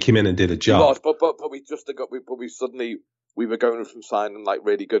signing, and he came in and did a job. But we were going from signing like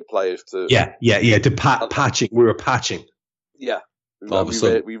really good players to to patching. We were patching. Yeah,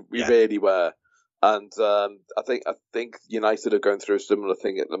 we really were, and I think United are going through a similar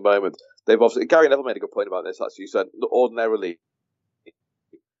thing at the moment. They've obviously Gary Neville made a good point about this. Actually, he said ordinarily.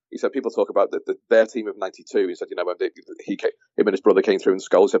 He said people talk about their team of '92. He said, when him and his brother came through in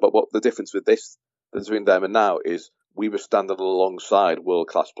Skull. He said, but what the difference with this between them and now is we were standing alongside world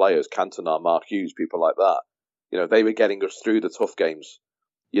class players, Cantona, Mark Hughes, people like that. They were getting us through the tough games.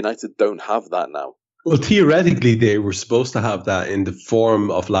 United don't have that now. Well, theoretically, they were supposed to have that in the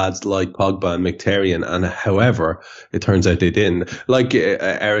form of lads like Pogba and Mkhitaryan, and however, it turns out they didn't. Like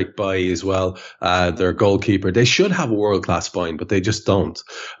Eric Bailly as well, their goalkeeper. They should have a world-class spine, but they just don't.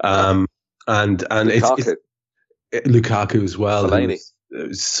 And Lukaku. It's Lukaku as well,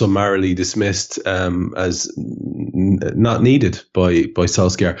 summarily dismissed as not needed by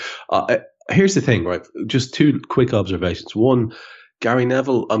Solskjaer. Here's the thing, right? Just two quick observations. One, Gary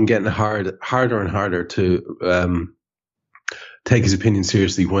Neville, I'm getting harder and harder to take his opinion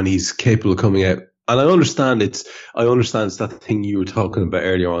seriously when he's capable of coming out. And I understand it's that thing you were talking about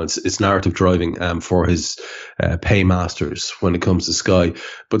earlier on. It's narrative driving for his paymasters when it comes to Sky.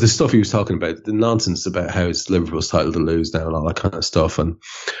 But the stuff he was talking about, the nonsense about how it's Liverpool's title to lose now and all that kind of stuff, and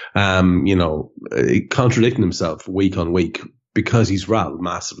contradicting himself week on week. Because he's rattled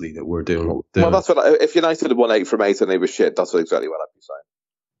massively that we're doing what we're doing. Well, that's what. If United had won 8 from 8 and they were shit, that's exactly what I'd be saying.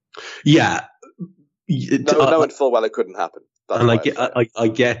 Yeah, knowing full well it couldn't happen. And I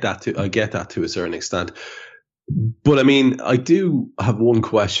get that to a certain extent. But I mean, I do have one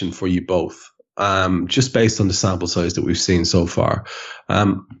question for you both, just based on the sample size that we've seen so far.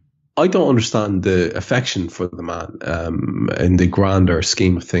 I don't understand the affection for the man in the grander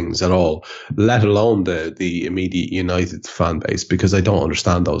scheme of things at all, let alone the immediate United fan base, because I don't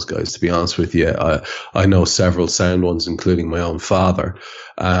understand those guys, to be honest with you. I know several sound ones, including my own father,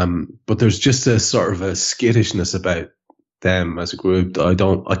 but there's just a sort of a skittishness about them as a group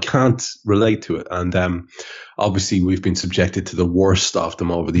that I can't relate to it. And obviously we've been subjected to the worst of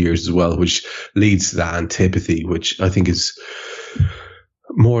them over the years as well, which leads to that antipathy, which I think is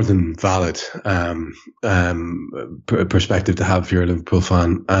more than valid perspective to have if you're a Liverpool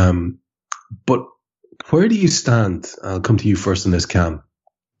fan. But where do you stand? I'll come to you first on this, Cam,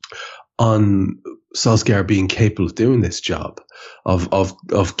 on Solskjaer being capable of doing this job,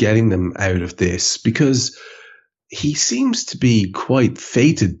 of getting them out of this, because he seems to be quite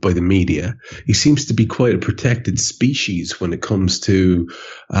fated by the media. He seems to be quite a protected species when it comes to,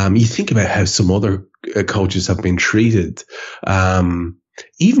 you think about how some other coaches have been treated.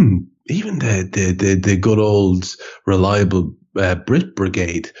 Even the good old reliable Brit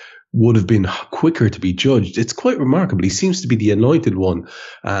Brigade would have been quicker to be judged. It's quite remarkable. He seems to be the anointed one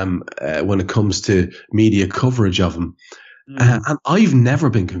when it comes to media coverage of him. And I've never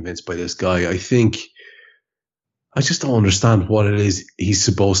been convinced by this guy. I just don't understand what it is he's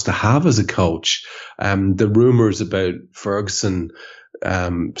supposed to have as a coach. The rumours about Ferguson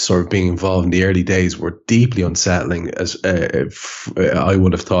sort of being involved in the early days were deeply unsettling, as I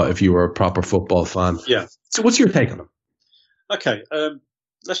would have thought if you were a proper football fan. Yeah. So what's your take on him? Okay,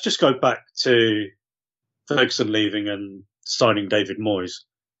 let's just go back to Ferguson leaving and signing David Moyes.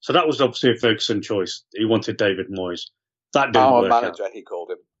 So that was obviously a Ferguson choice. He wanted David Moyes. That didn't work manager, out. he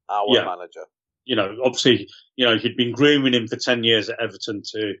called him. Our manager. Obviously, he'd been grooming him for 10 years at Everton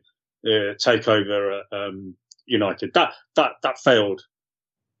to take over United. That failed,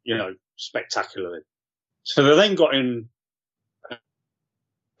 spectacularly. So they then got in a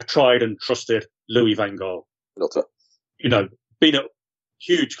tried and trusted Louis van Gaal. Nutter. Been at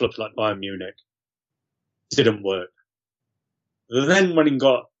huge clubs like Bayern Munich. Didn't work. They then went and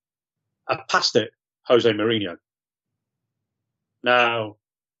got past it, Jose Mourinho. Now,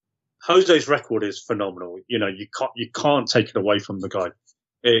 Jose's record is phenomenal. You can't take it away from the guy.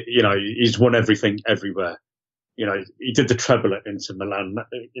 He's won everything everywhere. He did the treble at Inter Milan.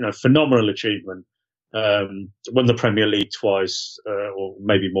 Phenomenal achievement. Won the Premier League twice, or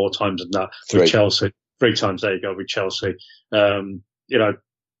maybe more times than that with Chelsea. 3 times, there you go, with Chelsea. Won.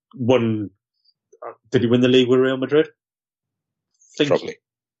 Did he win the league with Real Madrid? Probably.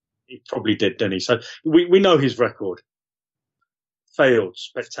 He probably did, didn't he? So we know his record. Failed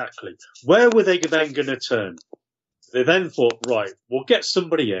spectacularly. Where were they then going to turn? They then thought, right, we'll get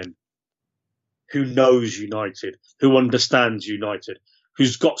somebody in who knows United, who understands United,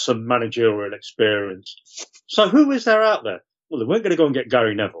 who's got some managerial experience. So who is there out there? Well, they weren't going to go and get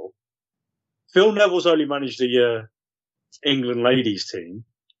Gary Neville. Phil Neville's only managed the England ladies team.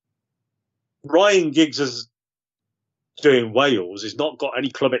 Ryan Giggs is doing Wales. He's not got any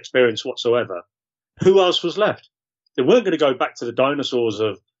club experience whatsoever. Who else was left? They weren't going to go back to the dinosaurs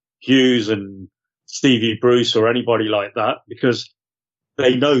of Hughes and Stevie Bruce or anybody like that, because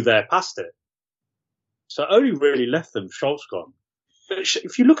they know they're past it. So only really left them Solskjaer. But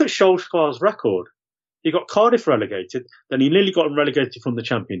if you look at Solskjaer's record, he got Cardiff relegated, then he nearly got them relegated from the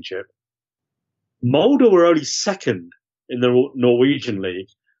Championship. Molde were only second in the Norwegian league.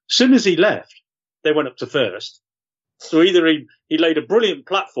 As soon as he left, they went up to first. So either he laid a brilliant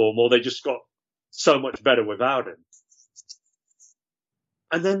platform, or they just got so much better without him.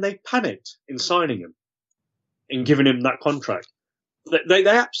 And then they panicked in signing him, in giving him that contract. They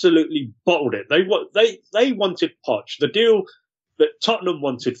absolutely bottled it. They wanted Poch. The deal that Tottenham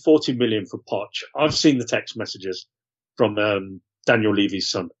wanted 40 million for Poch. I've seen the text messages from Daniel Levy's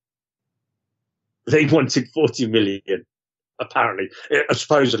son. They wanted 40 million. Apparently,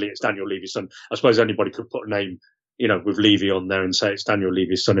 supposedly it's Daniel Levy's son. I suppose anybody could put a name, with Levy on there and say it's Daniel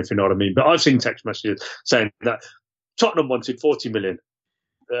Levy's son, if you know what I mean. But I've seen text messages saying that Tottenham wanted 40 million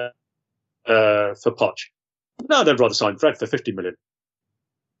for Poch. No, they'd rather sign Fred for 50 million.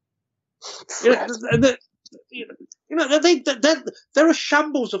 They're a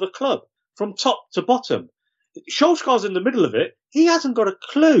shambles of a club from top to bottom. Solskjaer's in the middle of it. He hasn't got a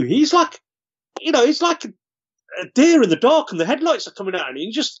clue. He's like, he's like a deer in the dark, and the headlights are coming out, and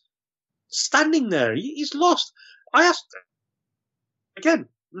he's just standing there. He's lost. I asked again,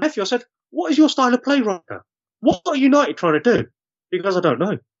 Matthew. I said, "What is your style of play right now? What are United trying to do?" Because I don't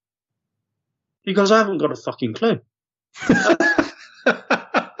know. Because I haven't got a fucking clue.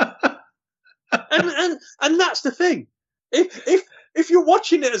 And that's the thing. If you're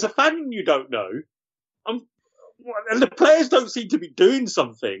watching it as a fan and you don't know, and the players don't seem to be doing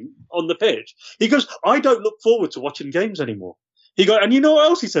something on the pitch. He goes, I don't look forward to watching games anymore. He goes, and you know what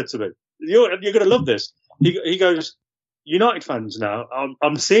else he said to me? You're going to love this. He goes, United fans now,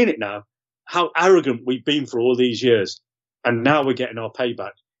 I'm seeing it now, how arrogant we've been for all these years, and now we're getting our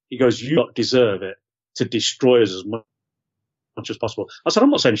payback. He goes, you don't deserve it to destroy us as much as possible. I said, I'm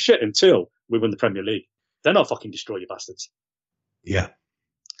not saying shit until we win the Premier League. Then I'll fucking destroy you bastards. Yeah.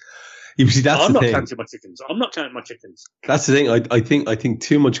 You see, that's I'm the not thing. counting my chickens. I'm not counting my chickens. That's the thing. I think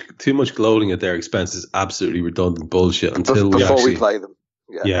too much gloating at their expense is absolutely redundant bullshit until before we play them.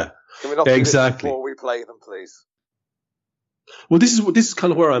 Yeah. Can we not do this exactly before we play them, please? Well, this is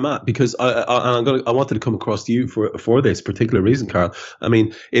kind of where I'm at, because I wanted to come across to you for this particular reason, Carl. I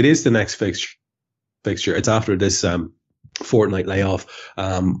mean, it is the next fixture. It's after this fortnight layoff.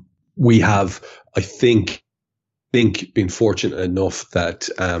 We have, I think, been fortunate enough that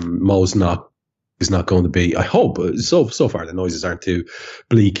Mo's is not going to be. I hope so far the noises aren't too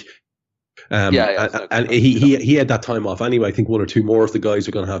bleak. And he had that time off anyway. I think one or two more of the guys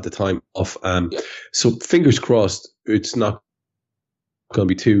are going to have the time off. So fingers crossed, it's not going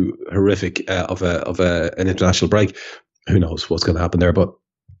to be too horrific of an international break. Who knows what's going to happen there? But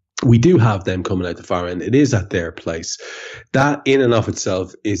we do have them coming out the far end. It is at their place. That in and of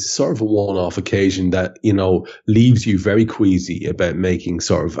itself is sort of a one-off occasion that, leaves you very queasy about making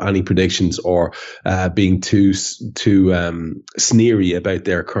sort of any predictions or being too sneery about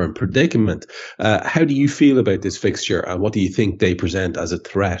their current predicament. How do you feel about this fixture, and what do you think they present as a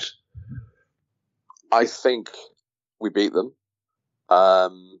threat? I think we beat them.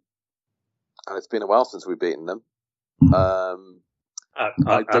 And it's been a while since we've beaten them. At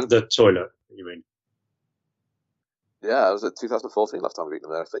the toilet, you mean? Yeah, it was at 2014 last time we beat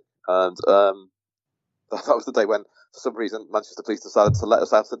them there, I think. And that was the day when, for some reason, Manchester Police decided to let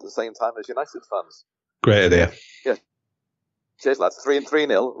us out at the same time as United fans. Great idea. Yeah. Cheers, lads.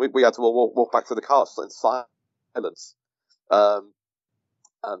 3-0. We had to all walk back to the cars in silence. And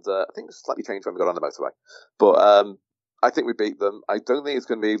I think it was slightly changed when we got on the motorway. But I think we beat them. I don't think it's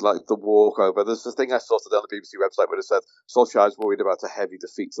going to be like the walkover. There's this thing I saw today on the BBC website where it said Solskjaer's worried about a heavy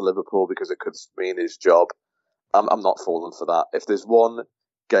defeat to Liverpool because it could mean his job. I'm not falling for that. If there's one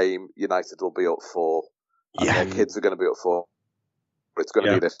game United will be up for, and their kids are going to be up for, it's going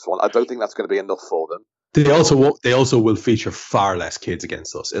to be this one. I don't think that's going to be enough for them. They also will feature far less kids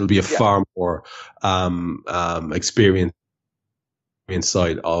against us. It'll be a far more experienced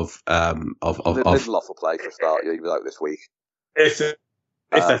side of Lindelof will play for a start. You'll be out this week if they're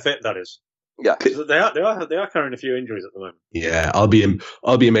fit. That is, yeah. They are carrying a few injuries at the moment. Yeah, I'll be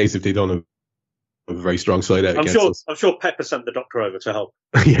amazed if they don't have a very strong side out. I'm sure Pepper sent the doctor over to help.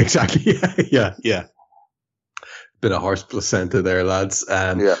 Yeah, exactly. Yeah. Bit of horse placenta there, lads.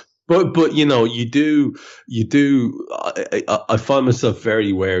 But you do. I find myself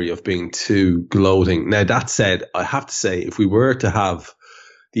very wary of being too gloating. Now that said, I have to say, if we were to have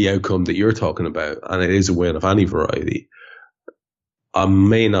the outcome that you're talking about, and it is a win of any variety, I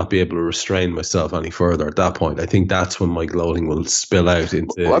may not be able to restrain myself any further at that point. I think that's when my gloating will spill out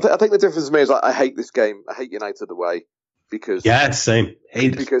into. Well, I think the difference for me is I hate this game. I hate United away because it's same.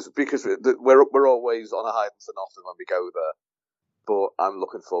 Hate because we're always on a hide and often when we go there. But I'm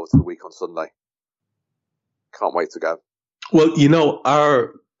looking forward to the week on Sunday. Can't wait to go. Well,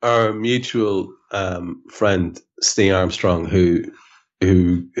 our mutual friend Steve Armstrong, who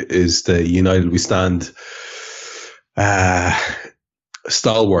is the United We Stand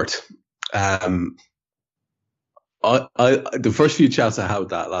stalwart. The first few chats I had with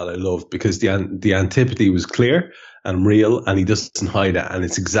that lad I loved because the antipathy was clear and real, and he doesn't hide it, and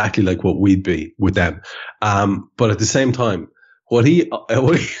it's exactly like what we'd be with them. But at the same time, what he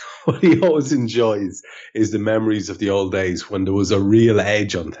always enjoys is the memories of the old days when there was a real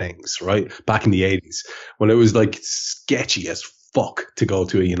edge on things, right? Back in the 80s, when it was like sketchy as fuck to go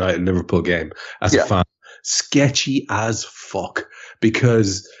to a United Liverpool game as a fan. Sketchy as fuck,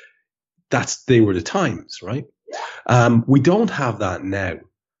 because they were the times, right? We don't have that now.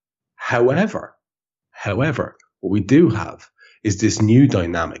 However, what we do have is this new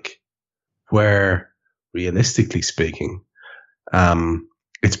dynamic where, realistically speaking,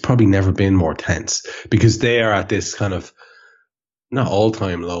 it's probably never been more tense, because they are at this kind of not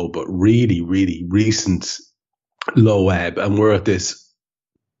all-time low, but really, really recent low ebb, and we're at this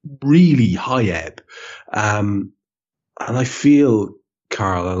really high ebb. And I feel,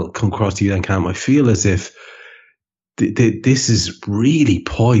 Carl, I'll come across to you then, Cam, I feel as if this is really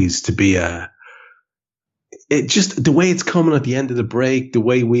poised to be just the way it's coming at the end of the break, the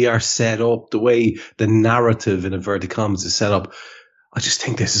way we are set up, the way the narrative in inverted commas is set up. I just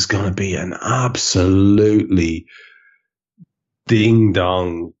think this is going to be an absolutely ding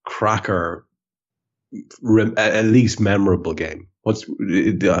dong cracker, at least memorable game. Are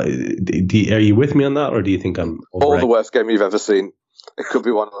you with me on that, or do you think I'm all the worst game you've ever seen? It could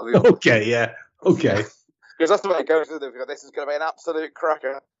be one of the other. Okay, yeah, okay. Because that's the way it goes, isn't it? This is going to be an absolute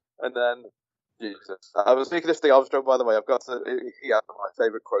cracker, and then Jesus. I was speaking of Steve Armstrong, by the way. He had my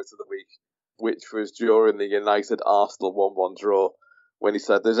favourite quote of the week, which was during the United Arsenal 1-1 draw, when he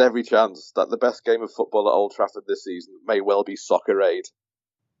said, "There's every chance that the best game of football at Old Trafford this season may well be Soccer Aid."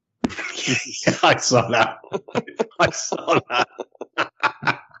 I saw that.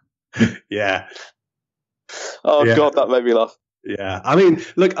 Yeah. Oh yeah. God, that made me laugh. Yeah,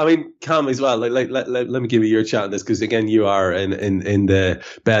 Cam as well. Let me give you your chat on this, because again, you are in the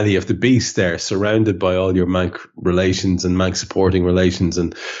belly of the beast there, surrounded by all your Manc relations and Manc supporting relations,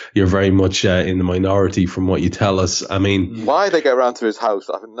 and you're very much in the minority from what you tell us. I mean, why they get around to his house,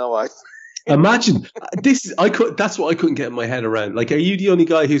 I have no idea. Imagine this. That's what I couldn't get my head around. Like, are you the only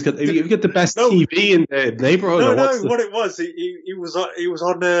guy who's got? Have you got the best TV in the neighborhood? What it was, he was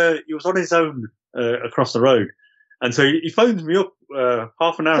on his own across the road, and so he phones me up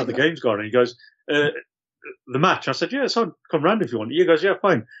half an hour of the game's gone, and he goes, "The match." I said, "Yeah, son, come round if you want." He goes, "Yeah,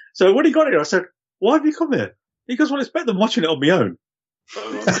 fine." So when he got here, I said, "Why have you come here?" He goes, "Well, it's better than watching it on my own."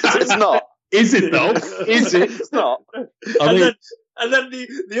 It's not. Is it though? Is it? It's not. And then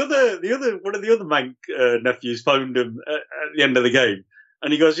the other one of the other Manc nephews phoned him at the end of the game,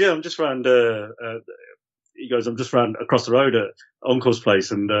 and he goes, "Yeah, I'm just round." I'm just round across the road at Uncle's place,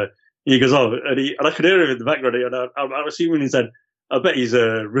 and he goes, "Oh," and I could hear him in the background, and I'm assuming he said, "I bet he's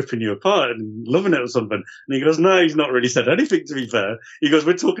ripping you apart and loving it or something." And he goes, "No, he's not really said anything, to be fair." He goes,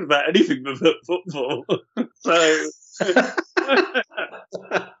 "We're talking about anything but football."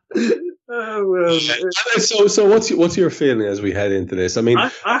 So what's your feeling as we head into this? I mean,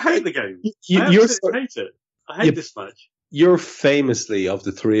 I hate the game. I hate it. I hate this match. You're famously, of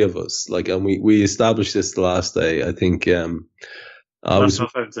the three of us, like, and we established this the last day. I think That's my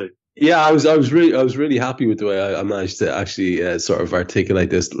phone too. Yeah, I was really happy with the way I managed to actually sort of articulate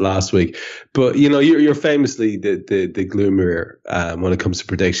this last week. But you're famously the gloomier when it comes to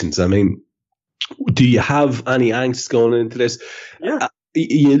predictions. I mean, do you have any angst going into this? Yeah.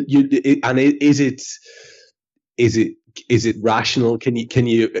 Is it rational? Can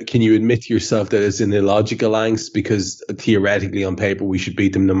you admit to yourself that it's an illogical angst, because theoretically on paper we should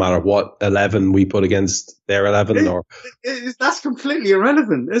beat them no matter what 11 we put against their 11? That's completely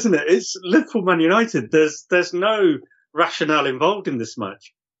irrelevant, isn't it? It's Liverpool Man United. There's no rationale involved in this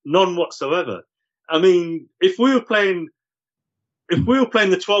match, none whatsoever. I mean, if we were playing the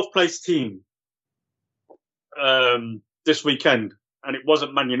 12th place team this weekend, and it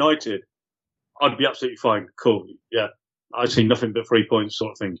wasn't Man United, I'd be absolutely fine. Cool. Yeah. I see nothing but 3 points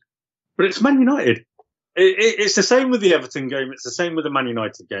sort of thing. But it's Man United. It's the same with the Everton game. It's the same with the Man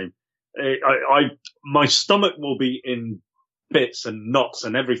United game. My stomach will be in bits and knots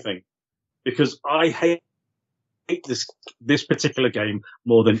and everything, because I hate this particular game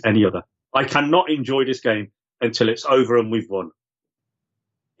more than any other. I cannot enjoy this game until it's over and we've won.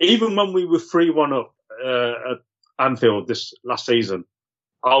 Even when we were 3-1 up at Anfield this last season,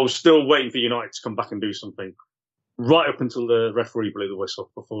 I was still waiting for United to come back and do something, right up until the referee blew the whistle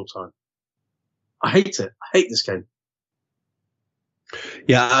for full time. I hate it. I hate this game.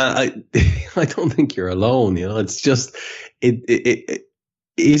 Yeah, I don't think you're alone. It's just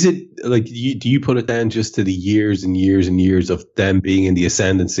is it like, do you put it down just to the years and years and years of them being in the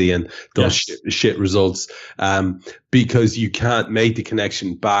ascendancy and those shit results, because you can't make the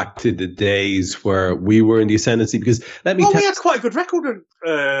connection back to the days where we were in the ascendancy? Because we had quite a good record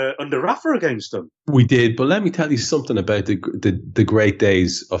under Rafa against them. We did, but let me tell you something about the great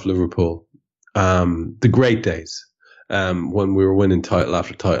days of Liverpool, the great days, when we were winning title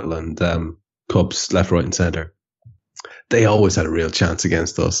after title and cups left, right, and centre. They always had a real chance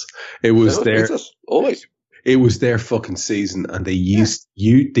against us. It was always. It was their fucking season, and they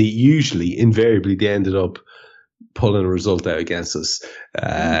usually invariably they ended up pulling a result out against us.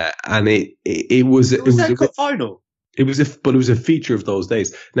 And it was their cup final. It was a feature of those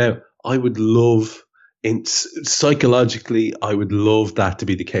days. Now, I would love, psychologically, I would love that to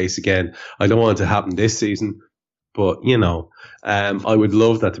be the case again. I don't want it to happen this season, but I would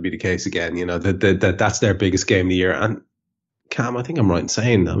love that to be the case again. That's their biggest game of the year. And Cam, I think I'm right in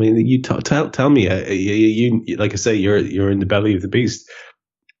saying, I mean, you tell me, you like I say, you're in the belly of the beast.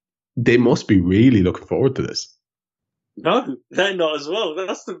 They must be really looking forward to this. No, they're not as well.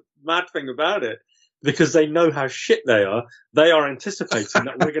 That's the mad thing about it, because they know how shit they are. They are anticipating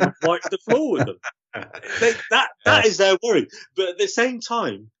that we're going to wipe the floor with them. That is their worry. But at the same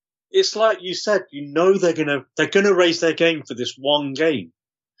time, it's like you said, they're gonna raise their game for this one game.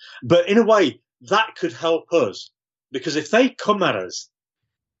 But in a way, that could help us, because if they come at us,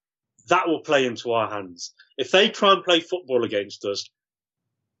 that will play into our hands. If they try and play football against us,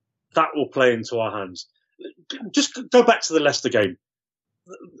 that will play into our hands. Just go back to the Leicester game.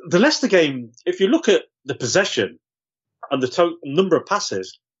 The Leicester game, if you look at the possession and the total number of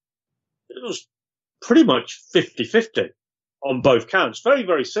passes, it was pretty much 50-50 on both counts. Very,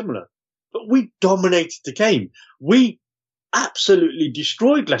 very similar. But we dominated the game. We absolutely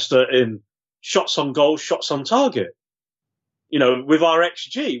destroyed Leicester in shots on goal, shots on target. With our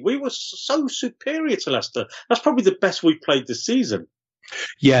XG, we were so superior to Leicester. That's probably the best we've played this season.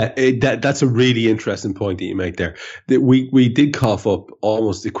 Yeah, that's a really interesting point that you make there. That we did cough up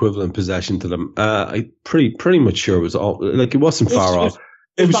almost equivalent possession to them. I'm pretty much sure it was it wasn't far off.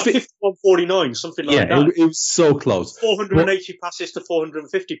 It was like 51-49, something like that. It was so close. 480 passes to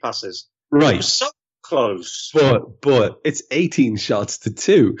 450 passes. Right. It was so close. But it's 18 shots to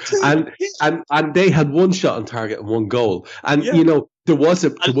 2. And they had one shot on target and one goal. And, there was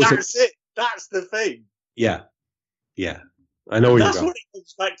that's it. That's the thing. Yeah. Yeah. I know where you're going. That's what it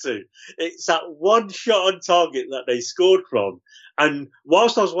comes back to. It's that one shot on target that they scored from. And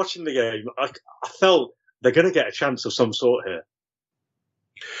whilst I was watching the game, I felt they're going to get a chance of some sort here.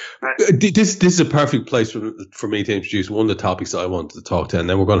 This is a perfect place for me to introduce one of the topics that I wanted to talk to, and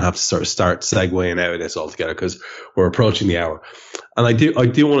then we're going to have to start segueing out of this altogether because we're approaching the hour. And I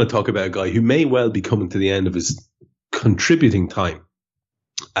do want to talk about a guy who may well be coming to the end of his contributing time,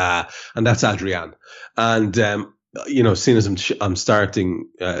 and that's Adrian. And seeing as I'm starting,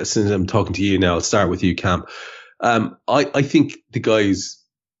 since I'm talking to you now, I'll start with you, Cam. I think the guy's.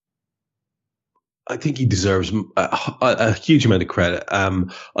 I think he deserves a huge amount of credit.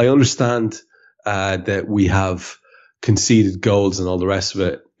 I understand that we have conceded goals and all the rest of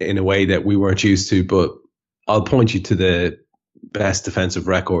it in a way that we weren't used to, but I'll point you to the best defensive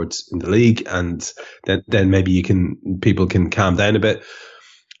records in the league, and then maybe people can calm down a bit.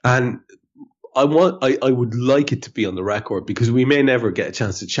 And I would like it to be on the record, because we may never get a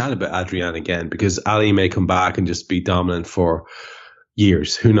chance to chat about Adrian again, because Ali may come back and just be dominant for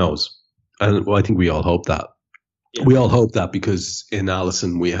years. Who knows? And I think we all hope that. Yeah. We all hope that, because in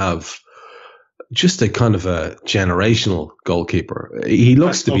Alisson we have just a kind of a generational goalkeeper. He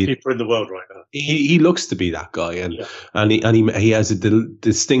looks to be goalkeeper in the world right now. He looks to be that guy, and he has a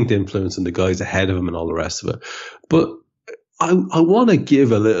distinct influence on the guys ahead of him and all the rest of it. But I want to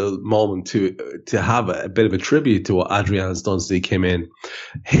give a little moment to have a bit of a tribute to what Adrian has done since he came in.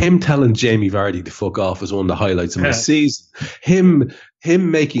 Him telling Jamie Vardy to fuck off was one of the highlights of my season.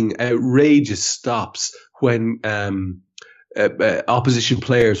 Him making outrageous stops when opposition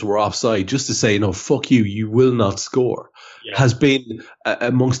players were offside, just to say, fuck you, you will not score, has been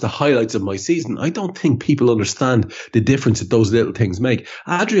amongst the highlights of my season. I don't think people understand the difference that those little things make.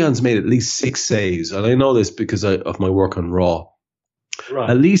 Adrian's made at least 6 saves, and I know this because of my work on Raw.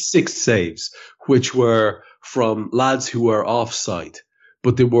 Right. At least 6 saves, which were from lads who were offside,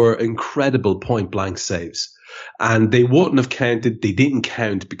 but they were incredible point-blank saves. And they wouldn't have counted. They didn't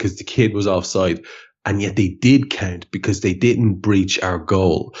count because the kid was offside. And yet they did count because they didn't breach our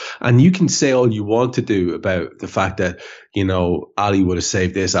goal. And you can say all you want to do about the fact that, Ali would have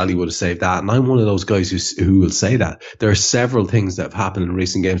saved this, Ali would have saved that. And I'm one of those guys who will say that. There are several things that have happened in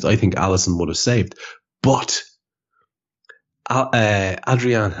recent games I think Alisson would have saved. But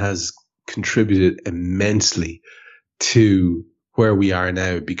Adrian has contributed immensely to where we are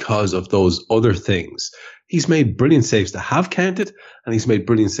now because of those other things. He's made brilliant saves that have counted, and he's made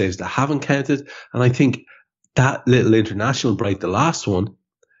brilliant saves that haven't counted. And I think that little international break, the last one,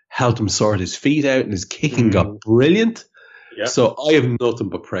 helped him sort his feet out, and his kicking got brilliant. Yep. So I have nothing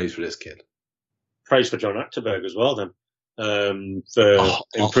but praise for this kid. Praise for John Achterberg as well, then. For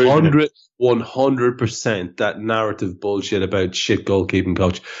improving 100% that narrative bullshit about shit goalkeeping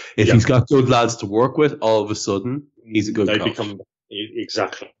coach. If he's got good lads to work with, all of a sudden, he's a good coach.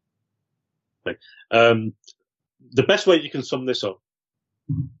 Exactly. The best way you can sum this up,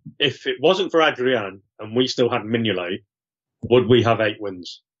 if it wasn't for Adrian and we still had Mignolet, would we have 8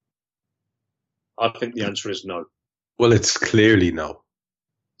 wins? I think the answer is no. Well, it's clearly no.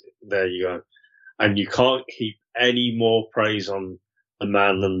 There you go. And you can't heap any more praise on a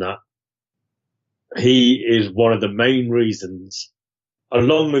man than that. He is one of the main reasons,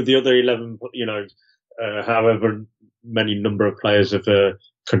 along with the other 11, however many number of players have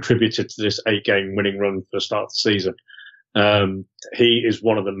contributed to this 8-game winning run for the start of the season. He is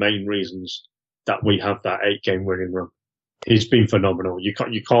one of the main reasons that we have that 8-game winning run. He's been phenomenal. You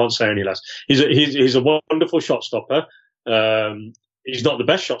can't say any less. He's a wonderful shot stopper. He's not the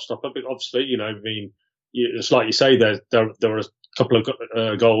best shot stopper, but obviously, it's like you say, there are a couple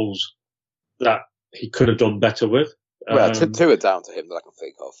of goals that he could have done better with. Well, two are down to him that I can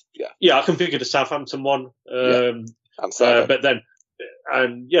think of. Yeah, I can think of the Southampton one. And but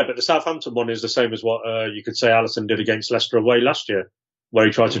the Southampton one is the same as what you could say Alisson did against Leicester away last year, where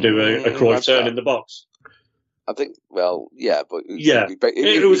he tried to do a Cruyff turn in the box. I think, but he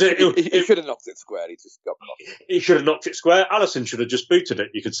should have knocked it square. He just got caught. He should have knocked it square. Alisson should have just booted it,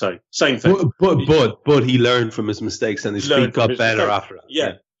 you could say. Same thing. But he learned from his mistakes and his feet got better after that.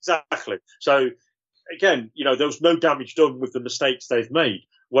 Yeah, exactly. So, again, there was no damage done with the mistakes they've made.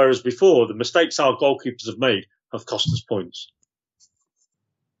 Whereas before, the mistakes our goalkeepers have made have cost us points.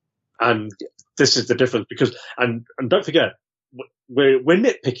 And this is the difference because, and don't forget, we're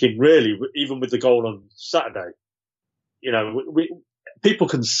nitpicking really, even with the goal on Saturday. People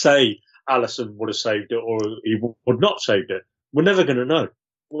can say Alisson would have saved it or he would not have saved it. We're never going to know.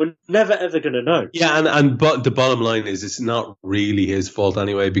 We're never ever going to know. Yeah, but the bottom line is it's not really his fault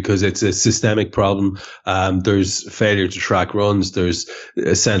anyway because it's a systemic problem. There's failure to track runs. There's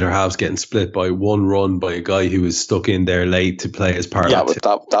centre halves getting split by one run by a guy who was stuck in there late to play as part of it.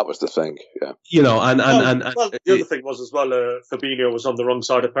 That was the thing. Yeah. The other thing was as well, Fabinho was on the wrong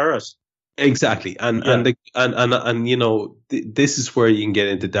side of Perez. Exactly, this is where you can get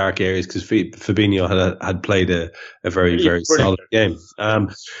into dark areas because Fabinho had played a very, very solid game.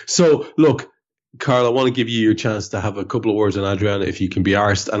 So look, Carl, I want to give you your chance to have a couple of words on Adrian if you can be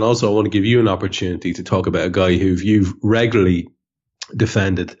arsed, and also I want to give you an opportunity to talk about a guy who you've regularly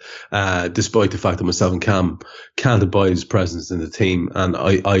defended, despite the fact that myself and Cam can't abide his presence in the team, and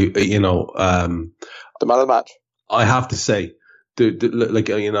the man of the match. I have to say. The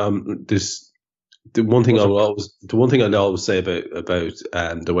one thing I'll always say about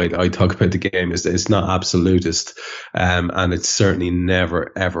the way that I talk about the game is that it's not absolutist, and it's certainly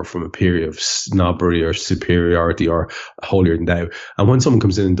never ever from a period of snobbery or superiority or holier than thou. And when someone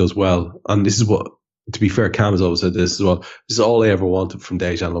comes in and does well, and this is what, to be fair, Cam has always said this as well. This is all I ever wanted from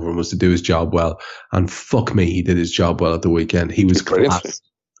Dejan Lovren was to do his job well, and fuck me, he did his job well at the weekend. He was class.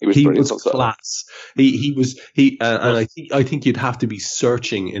 He was class. And I think you'd have to be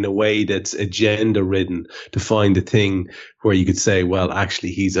searching in a way that's agenda ridden to find a thing where you could say, well,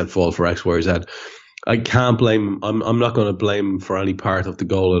 actually, he's at fault for X, Y, or Z. I can't blame him. I'm not going to blame him for any part of the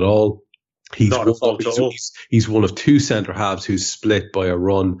goal at all. He's one of two centre halves who's split by a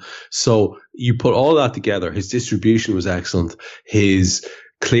run. So you put all that together. His distribution was excellent. His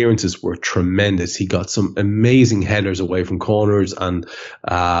clearances were tremendous. He got some amazing headers away from corners and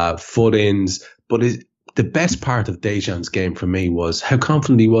foot-ins. But the best part of Dejan's game for me was how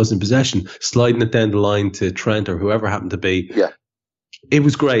confident he was in possession, sliding it down the line to Trent or whoever happened to be. Yeah. It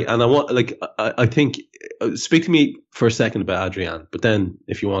was great. And I think, speak to me for a second about Adrian, but then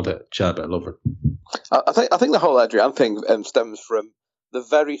if you want to chat about Lovren. I think the whole Adrian thing stems from the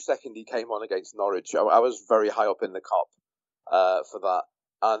very second he came on against Norwich. I was very high up in the cop for that.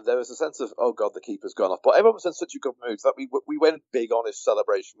 And there was a sense of, oh God, the keeper's gone off. But everyone was in such a good mood that we went big on his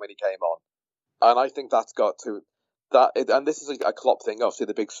celebration when he came on. And I think that's got to that. And this is a Klopp thing, obviously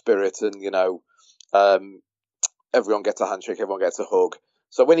the big spirit, and everyone gets a handshake, everyone gets a hug.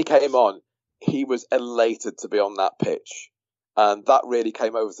 So when he came on, he was elated to be on that pitch, and that really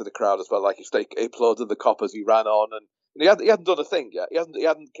came over to the crowd as well. Like he applauded the cop as he ran on, and he hadn't done a thing yet. He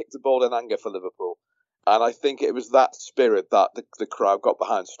hadn't kicked a ball in anger for Liverpool. And I think it was that spirit that the crowd got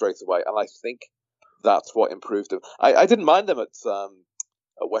behind straight away. And I think that's what improved him. I didn't mind them at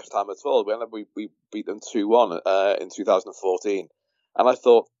West Ham at all. We beat them 2-1 in 2014. And I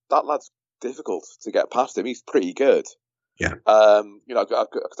thought, that lad's difficult to get past him. He's pretty good. Yeah.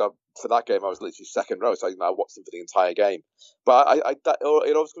 For that game, I was literally second row, so I watched him for the entire game. But it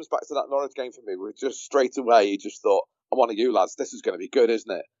always comes back to that Norwich game for me. We just straight away, you just thought, I'm one of you lads, this is going to be good,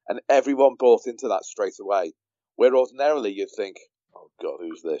 isn't it? And everyone bought into that straight away. Where ordinarily you'd think, oh God,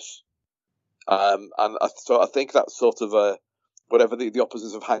 who's this? So I think that's sort of whatever the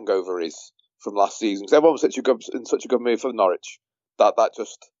opposite of hangover is from last season. Because everyone was in such a good mood for Norwich that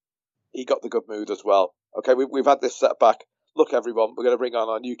just, he got the good mood as well. Okay, we've had this setback. Look, everyone, we're going to bring on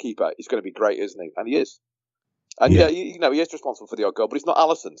our new keeper. He's going to be great, isn't he? And he is. And he is responsible for the odd goal, but he's not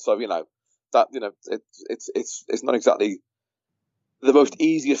Alisson. So it's not exactly the most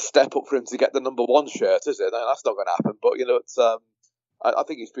easiest step up for him to get the number one shirt, is it? No, that's not going to happen. But I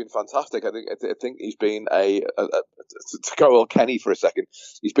think he's been fantastic. I think he's been to go all Kenny for a second.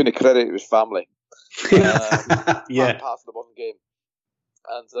 He's been a credit to his family. Yeah, part of the modern game.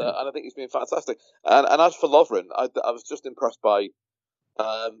 and I think he's been fantastic. And as for Lovren, I was just impressed by.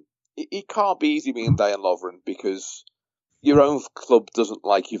 It can't be easy being Dejan Lovren because your own club doesn't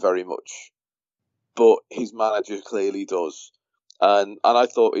like you very much, but his manager clearly does. And I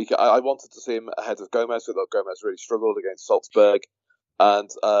thought I wanted to see him ahead of Gomez. I thought Gomez really struggled against Salzburg, and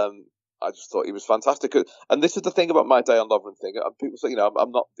I just thought he was fantastic. And this is the thing about my Dejan Lovren thing. People say,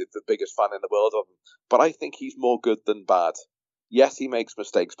 I'm not the biggest fan in the world of him, but I think he's more good than bad. Yes, he makes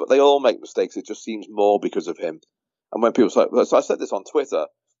mistakes, but they all make mistakes. It just seems more because of him. And when people say, so I said this on Twitter,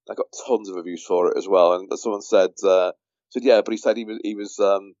 I got tons of reviews for it as well. And someone said, yeah, but he said he was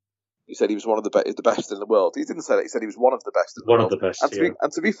one of the best in the world. He didn't say that. He said he was one of the best in the world. One of the best,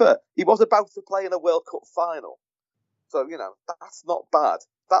 and to be fair, he was about to play in a World Cup final. So, that's not bad.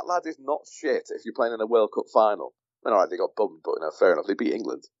 That lad is not shit if you're playing in a World Cup final. All right, they got bummed, but fair enough. They beat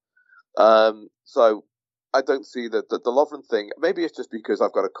England. So I don't see the Lovren thing. Maybe it's just because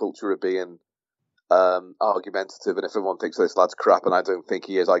I've got a culture of being argumentative, and if everyone thinks this lad's crap, and I don't think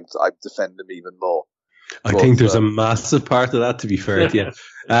he is, I defend him even more. I think there's a massive part of that, to be fair to you.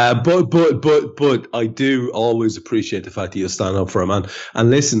 But I do always appreciate the fact that you stand up for a man. And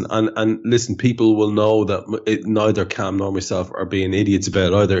listen, people will know that neither Cam nor myself are being idiots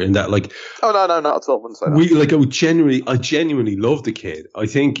about it either. In that, oh no, not at all. I wouldn't say that. I genuinely love the kid. I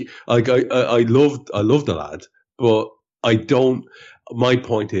think, I love the lad, but I don't. My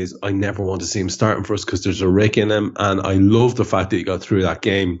point is, I never want to see him starting for us because there's a rick in him, and I love the fact that he got through that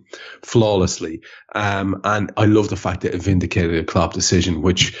game flawlessly. And I love the fact that it vindicated a Klopp decision,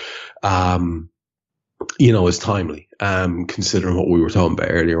 which, is timely, considering what we were talking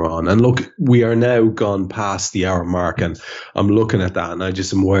about earlier on. And look, we are now gone past the hour mark, and I'm looking at that, and I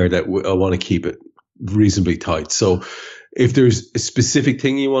just am aware that I want to keep it reasonably tight. So if there's a specific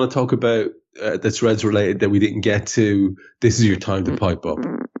thing you want to talk about, that's Reds related that we didn't get to, this is your time to pipe up.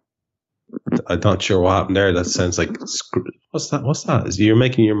 I'm not sure what happened there. That sounds like what's that? You're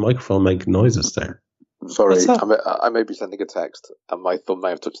making your microphone make noises there. Sorry, I may be sending a text and my thumb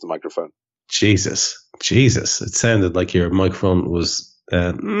may have touched the microphone. Jesus, it sounded like your microphone was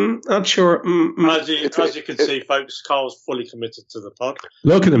not sure. As you can see, folks, Carl's fully committed to the pod.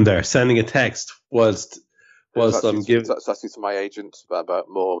 Look at him there, sending a text whilst I'm giving. That's actually to my agent about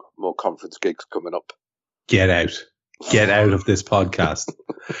more conference gigs coming up. Get out of this podcast.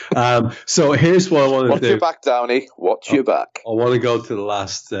 So here's what I want to do. Watch your back, Downey. Watch your back. I want to go to the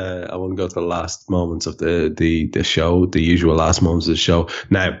last. I want to go to the last moments of the show, the usual last moments of the show.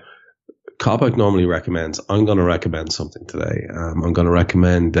 Now, Coppock normally recommends. I'm going to recommend something today. I'm going to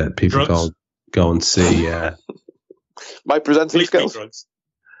recommend that people go and see. My presenting skills.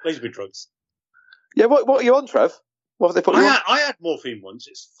 Please be drugs. Yeah, what are you on, Trev? What have they put you on? I had morphine once.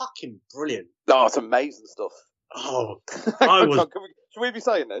 It's fucking brilliant. Oh, it's amazing stuff. Oh, should we be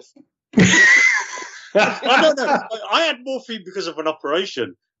saying this? I don't know. I had morphine because of an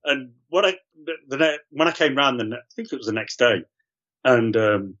operation, and when I came round, I think it was the next day, and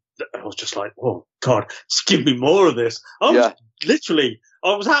I was just like, "Oh God, just give me more of this." I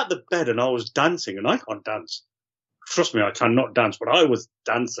was out of the bed and I was dancing, and I can't dance. Trust me, I cannot dance, but I was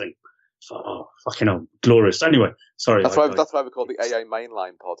dancing. Oh, fucking hell, glorious. Anyway, sorry. That's why we call the AA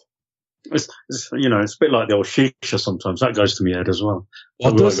mainline pod. It's a bit like the old shisha sometimes. That goes to my head as well.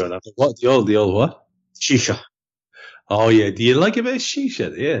 What the old what? Shisha. Oh yeah, do you like a bit of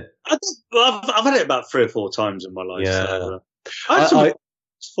shisha? Yeah. I've had it about 3 or 4 times in my life. Yeah. So, I had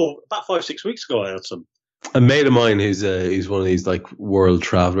some about 5-6 weeks ago. I had some. A mate of mine who's one of these like world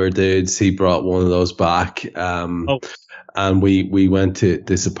traveler dudes, he brought one of those back. And we went to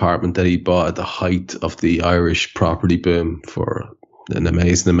this apartment that he bought at the height of the Irish property boom for an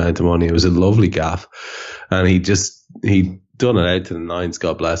amazing amount of money. It was a lovely gaff, and he'd done it out to the nines,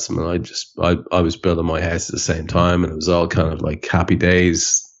 God bless him. And I was building my house at the same time, and it was all kind of like happy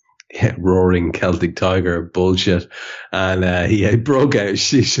days, roaring Celtic Tiger bullshit. And he had broke out a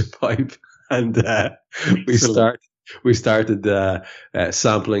shisha pipe, and we started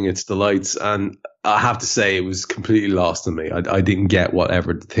sampling its delights, and I have to say it was completely lost on me. I didn't get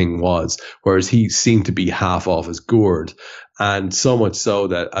whatever the thing was, whereas he seemed to be half off his gourd, and so much so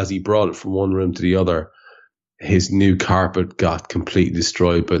that as he brought it from one room to the other, his new carpet got completely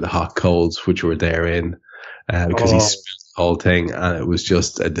destroyed by the hot coals which were therein, because he spilled the whole thing, and it was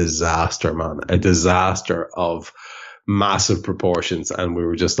just a disaster, man. A disaster of massive proportions, and we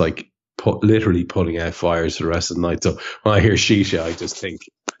were just like literally putting out fires for the rest of the night. So when I hear shisha, I just think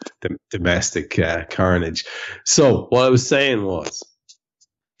the domestic carnage. So what I was saying was,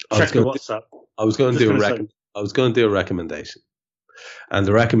 I was going to do a recommendation, and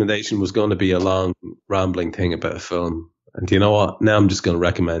the recommendation was going to be a long rambling thing about a film And do you know what? Now I'm just going to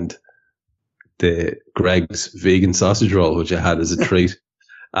recommend the Greg's vegan sausage roll, which I had as a treat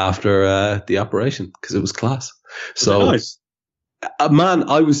after the operation, because it was class. So, nice. Man,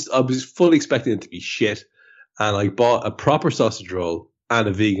 I was fully expecting it to be shit, and I bought a proper sausage roll and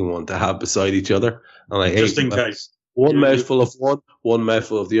a vegan one to have beside each other, and I ate Just in case. one mouthful of one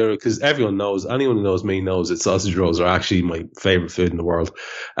mouthful of the other, because anyone who knows me knows that sausage rolls are actually my favorite food in the world.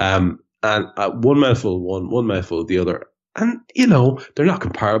 And one mouthful of one mouthful of the other. And, you know, they're not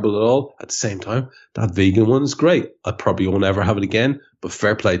comparable at all. At the same time, that vegan one is great. I probably won't ever have it again, but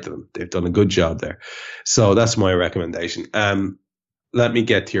fair play to them. They've done a good job there. So that's my recommendation. Let me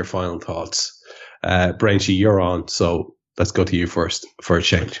get to your final thoughts. Brainchy, you're on. So let's go to you first for a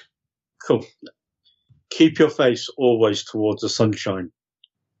change. Cool. Keep your face always towards the sunshine,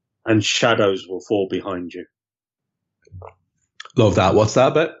 and shadows will fall behind you. Love that. What's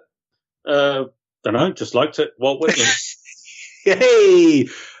that bit? Don't know. Just liked it. Walt Whitman. Hey,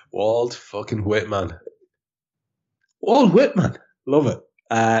 Walt fucking Whitman. Walt Whitman. Love it.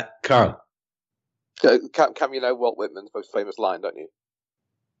 Carl. Cam, you know Walt Whitman's most famous line, don't you?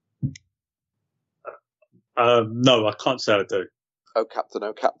 No, I can't say I do. Oh,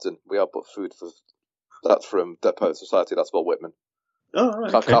 Captain, we are but food for... That's from Dead Poets Society. That's Walt Whitman. Oh,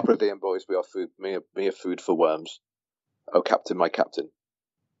 right. Okay. Carpe diem, boys. We are food. Mere food for worms. Oh, Captain, my Captain.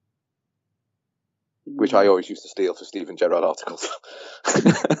 Which I always used to steal for Stephen Gerrard articles. I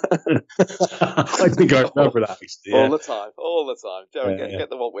think I remember that. Actually, yeah. All the time. Gerrard,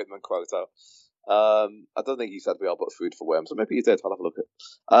 get the Walt Whitman quote out. I don't think he said we are but food for worms, so maybe he did. I'll have a look at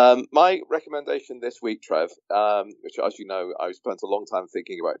it. My recommendation this week, Trev, which, as you know, I spent a long time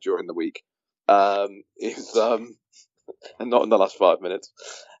thinking about during the week, is and not in the last 5 minutes,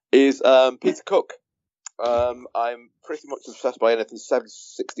 is Peter Cook. I'm pretty much obsessed by anything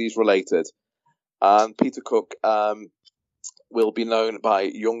 60s related, and Peter Cook will be known by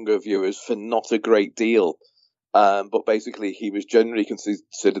younger viewers for not a great deal, but basically he was generally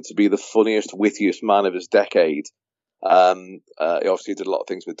considered to be the funniest, wittiest man of his decade. He obviously did a lot of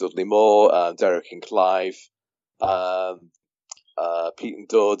things with Dudley Moore, Derek and Clive, Pete and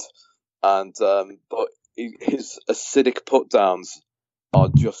Dud. And but his acidic put downs are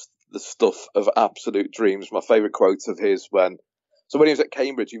just the stuff of absolute dreams. My favourite quote of his when he was at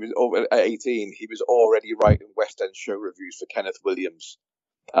Cambridge, he was at 18. He was already writing West End show reviews for Kenneth Williams,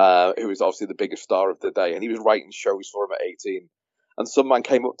 who was obviously the biggest star of the day, and he was writing shows for him at 18. And some man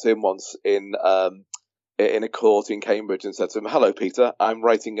came up to him once in a court in Cambridge and said to him, "Hello, Peter, I'm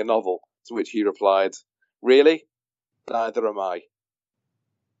writing a novel." To which he replied, "Really? Neither am I."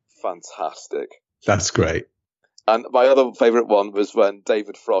 Fantastic. That's great. And my other favourite one was when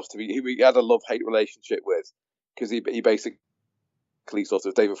David Frost, who he had a love-hate relationship with, because he basically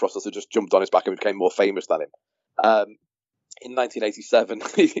David Frost sort of just jumped on his back and became more famous than him. In 1987,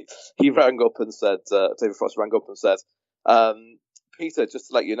 he rang up and said, David Frost rang up and said, "Peter, just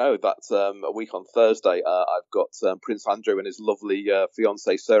to let you know that a week on Thursday, I've got Prince Andrew and his lovely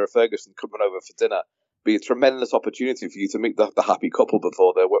fiancée Sarah Ferguson coming over for dinner. Be a tremendous opportunity for you to meet the happy couple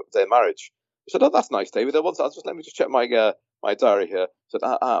before their marriage." I said, "Oh, that's nice, David. Let me just check my diary here." I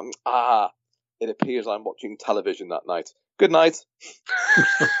said, it appears I'm watching television that night. Good night.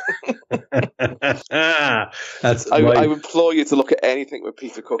 I implore you to look at anything with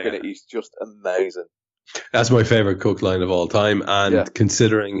Peter Cook in it. He's just amazing. That's my favourite Cook line of all time, and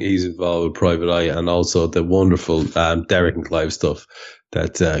considering he's involved with Private Eye and also the wonderful Derek and Clive stuff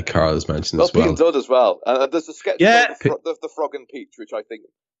that Carl has mentioned as well. Pete Dud as well. There's a sketch called the Frog and Peach, which I think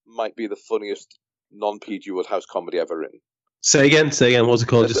might be the funniest non-PG Woodhouse comedy ever written. Say again. What's it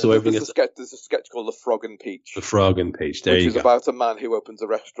called? There's a sketch called The Frog and Peach. The Frog and Peach. There you go. Which is about a man who opens a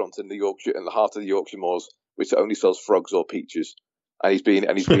restaurant in the heart of the Yorkshire Moors, which only sells frogs or peaches. And he's been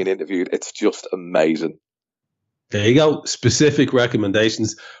interviewed. It's just amazing. There you go. Specific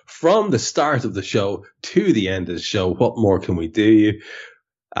recommendations from the start of the show to the end of the show. What more can we do?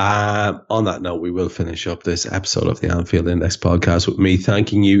 On that note, we will finish up this episode of the Anfield Index podcast with me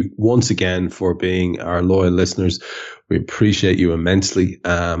thanking you once again for being our loyal listeners. We appreciate you immensely.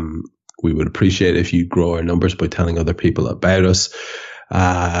 We would appreciate if you grow our numbers by telling other people about us.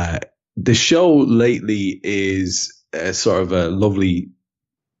 The show lately is sort of a lovely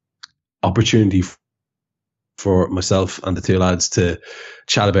opportunity for myself and the two lads to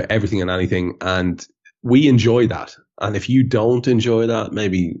chat about everything and anything, and we enjoy that. And if you don't enjoy that,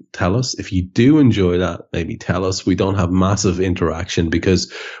 maybe tell us. If you do enjoy that, maybe tell us. We don't have massive interaction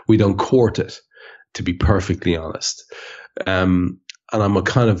because we don't court it, to be perfectly honest. And I'm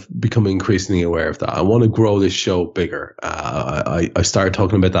kind of becoming increasingly aware of that. I want to grow this show bigger. I started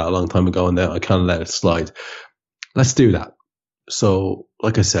talking about that a long time ago, and then I kind of let it slide. Let's do that. So,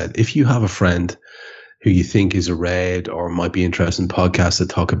 like I said, if you have a friend who you think is a red or might be interested in podcasts that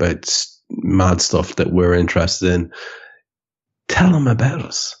talk about mad stuff that we're interested in, tell them about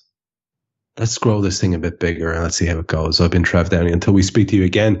us. Let's grow this thing a bit bigger and let's see how it goes. I've been Trev Downey. Until we speak to you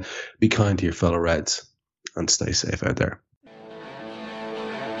again, be kind to your fellow Reds and stay safe out there.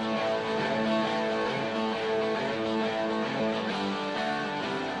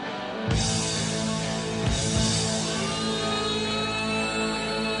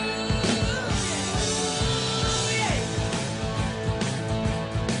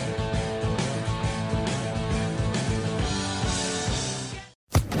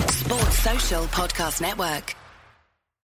 Social Podcast Network.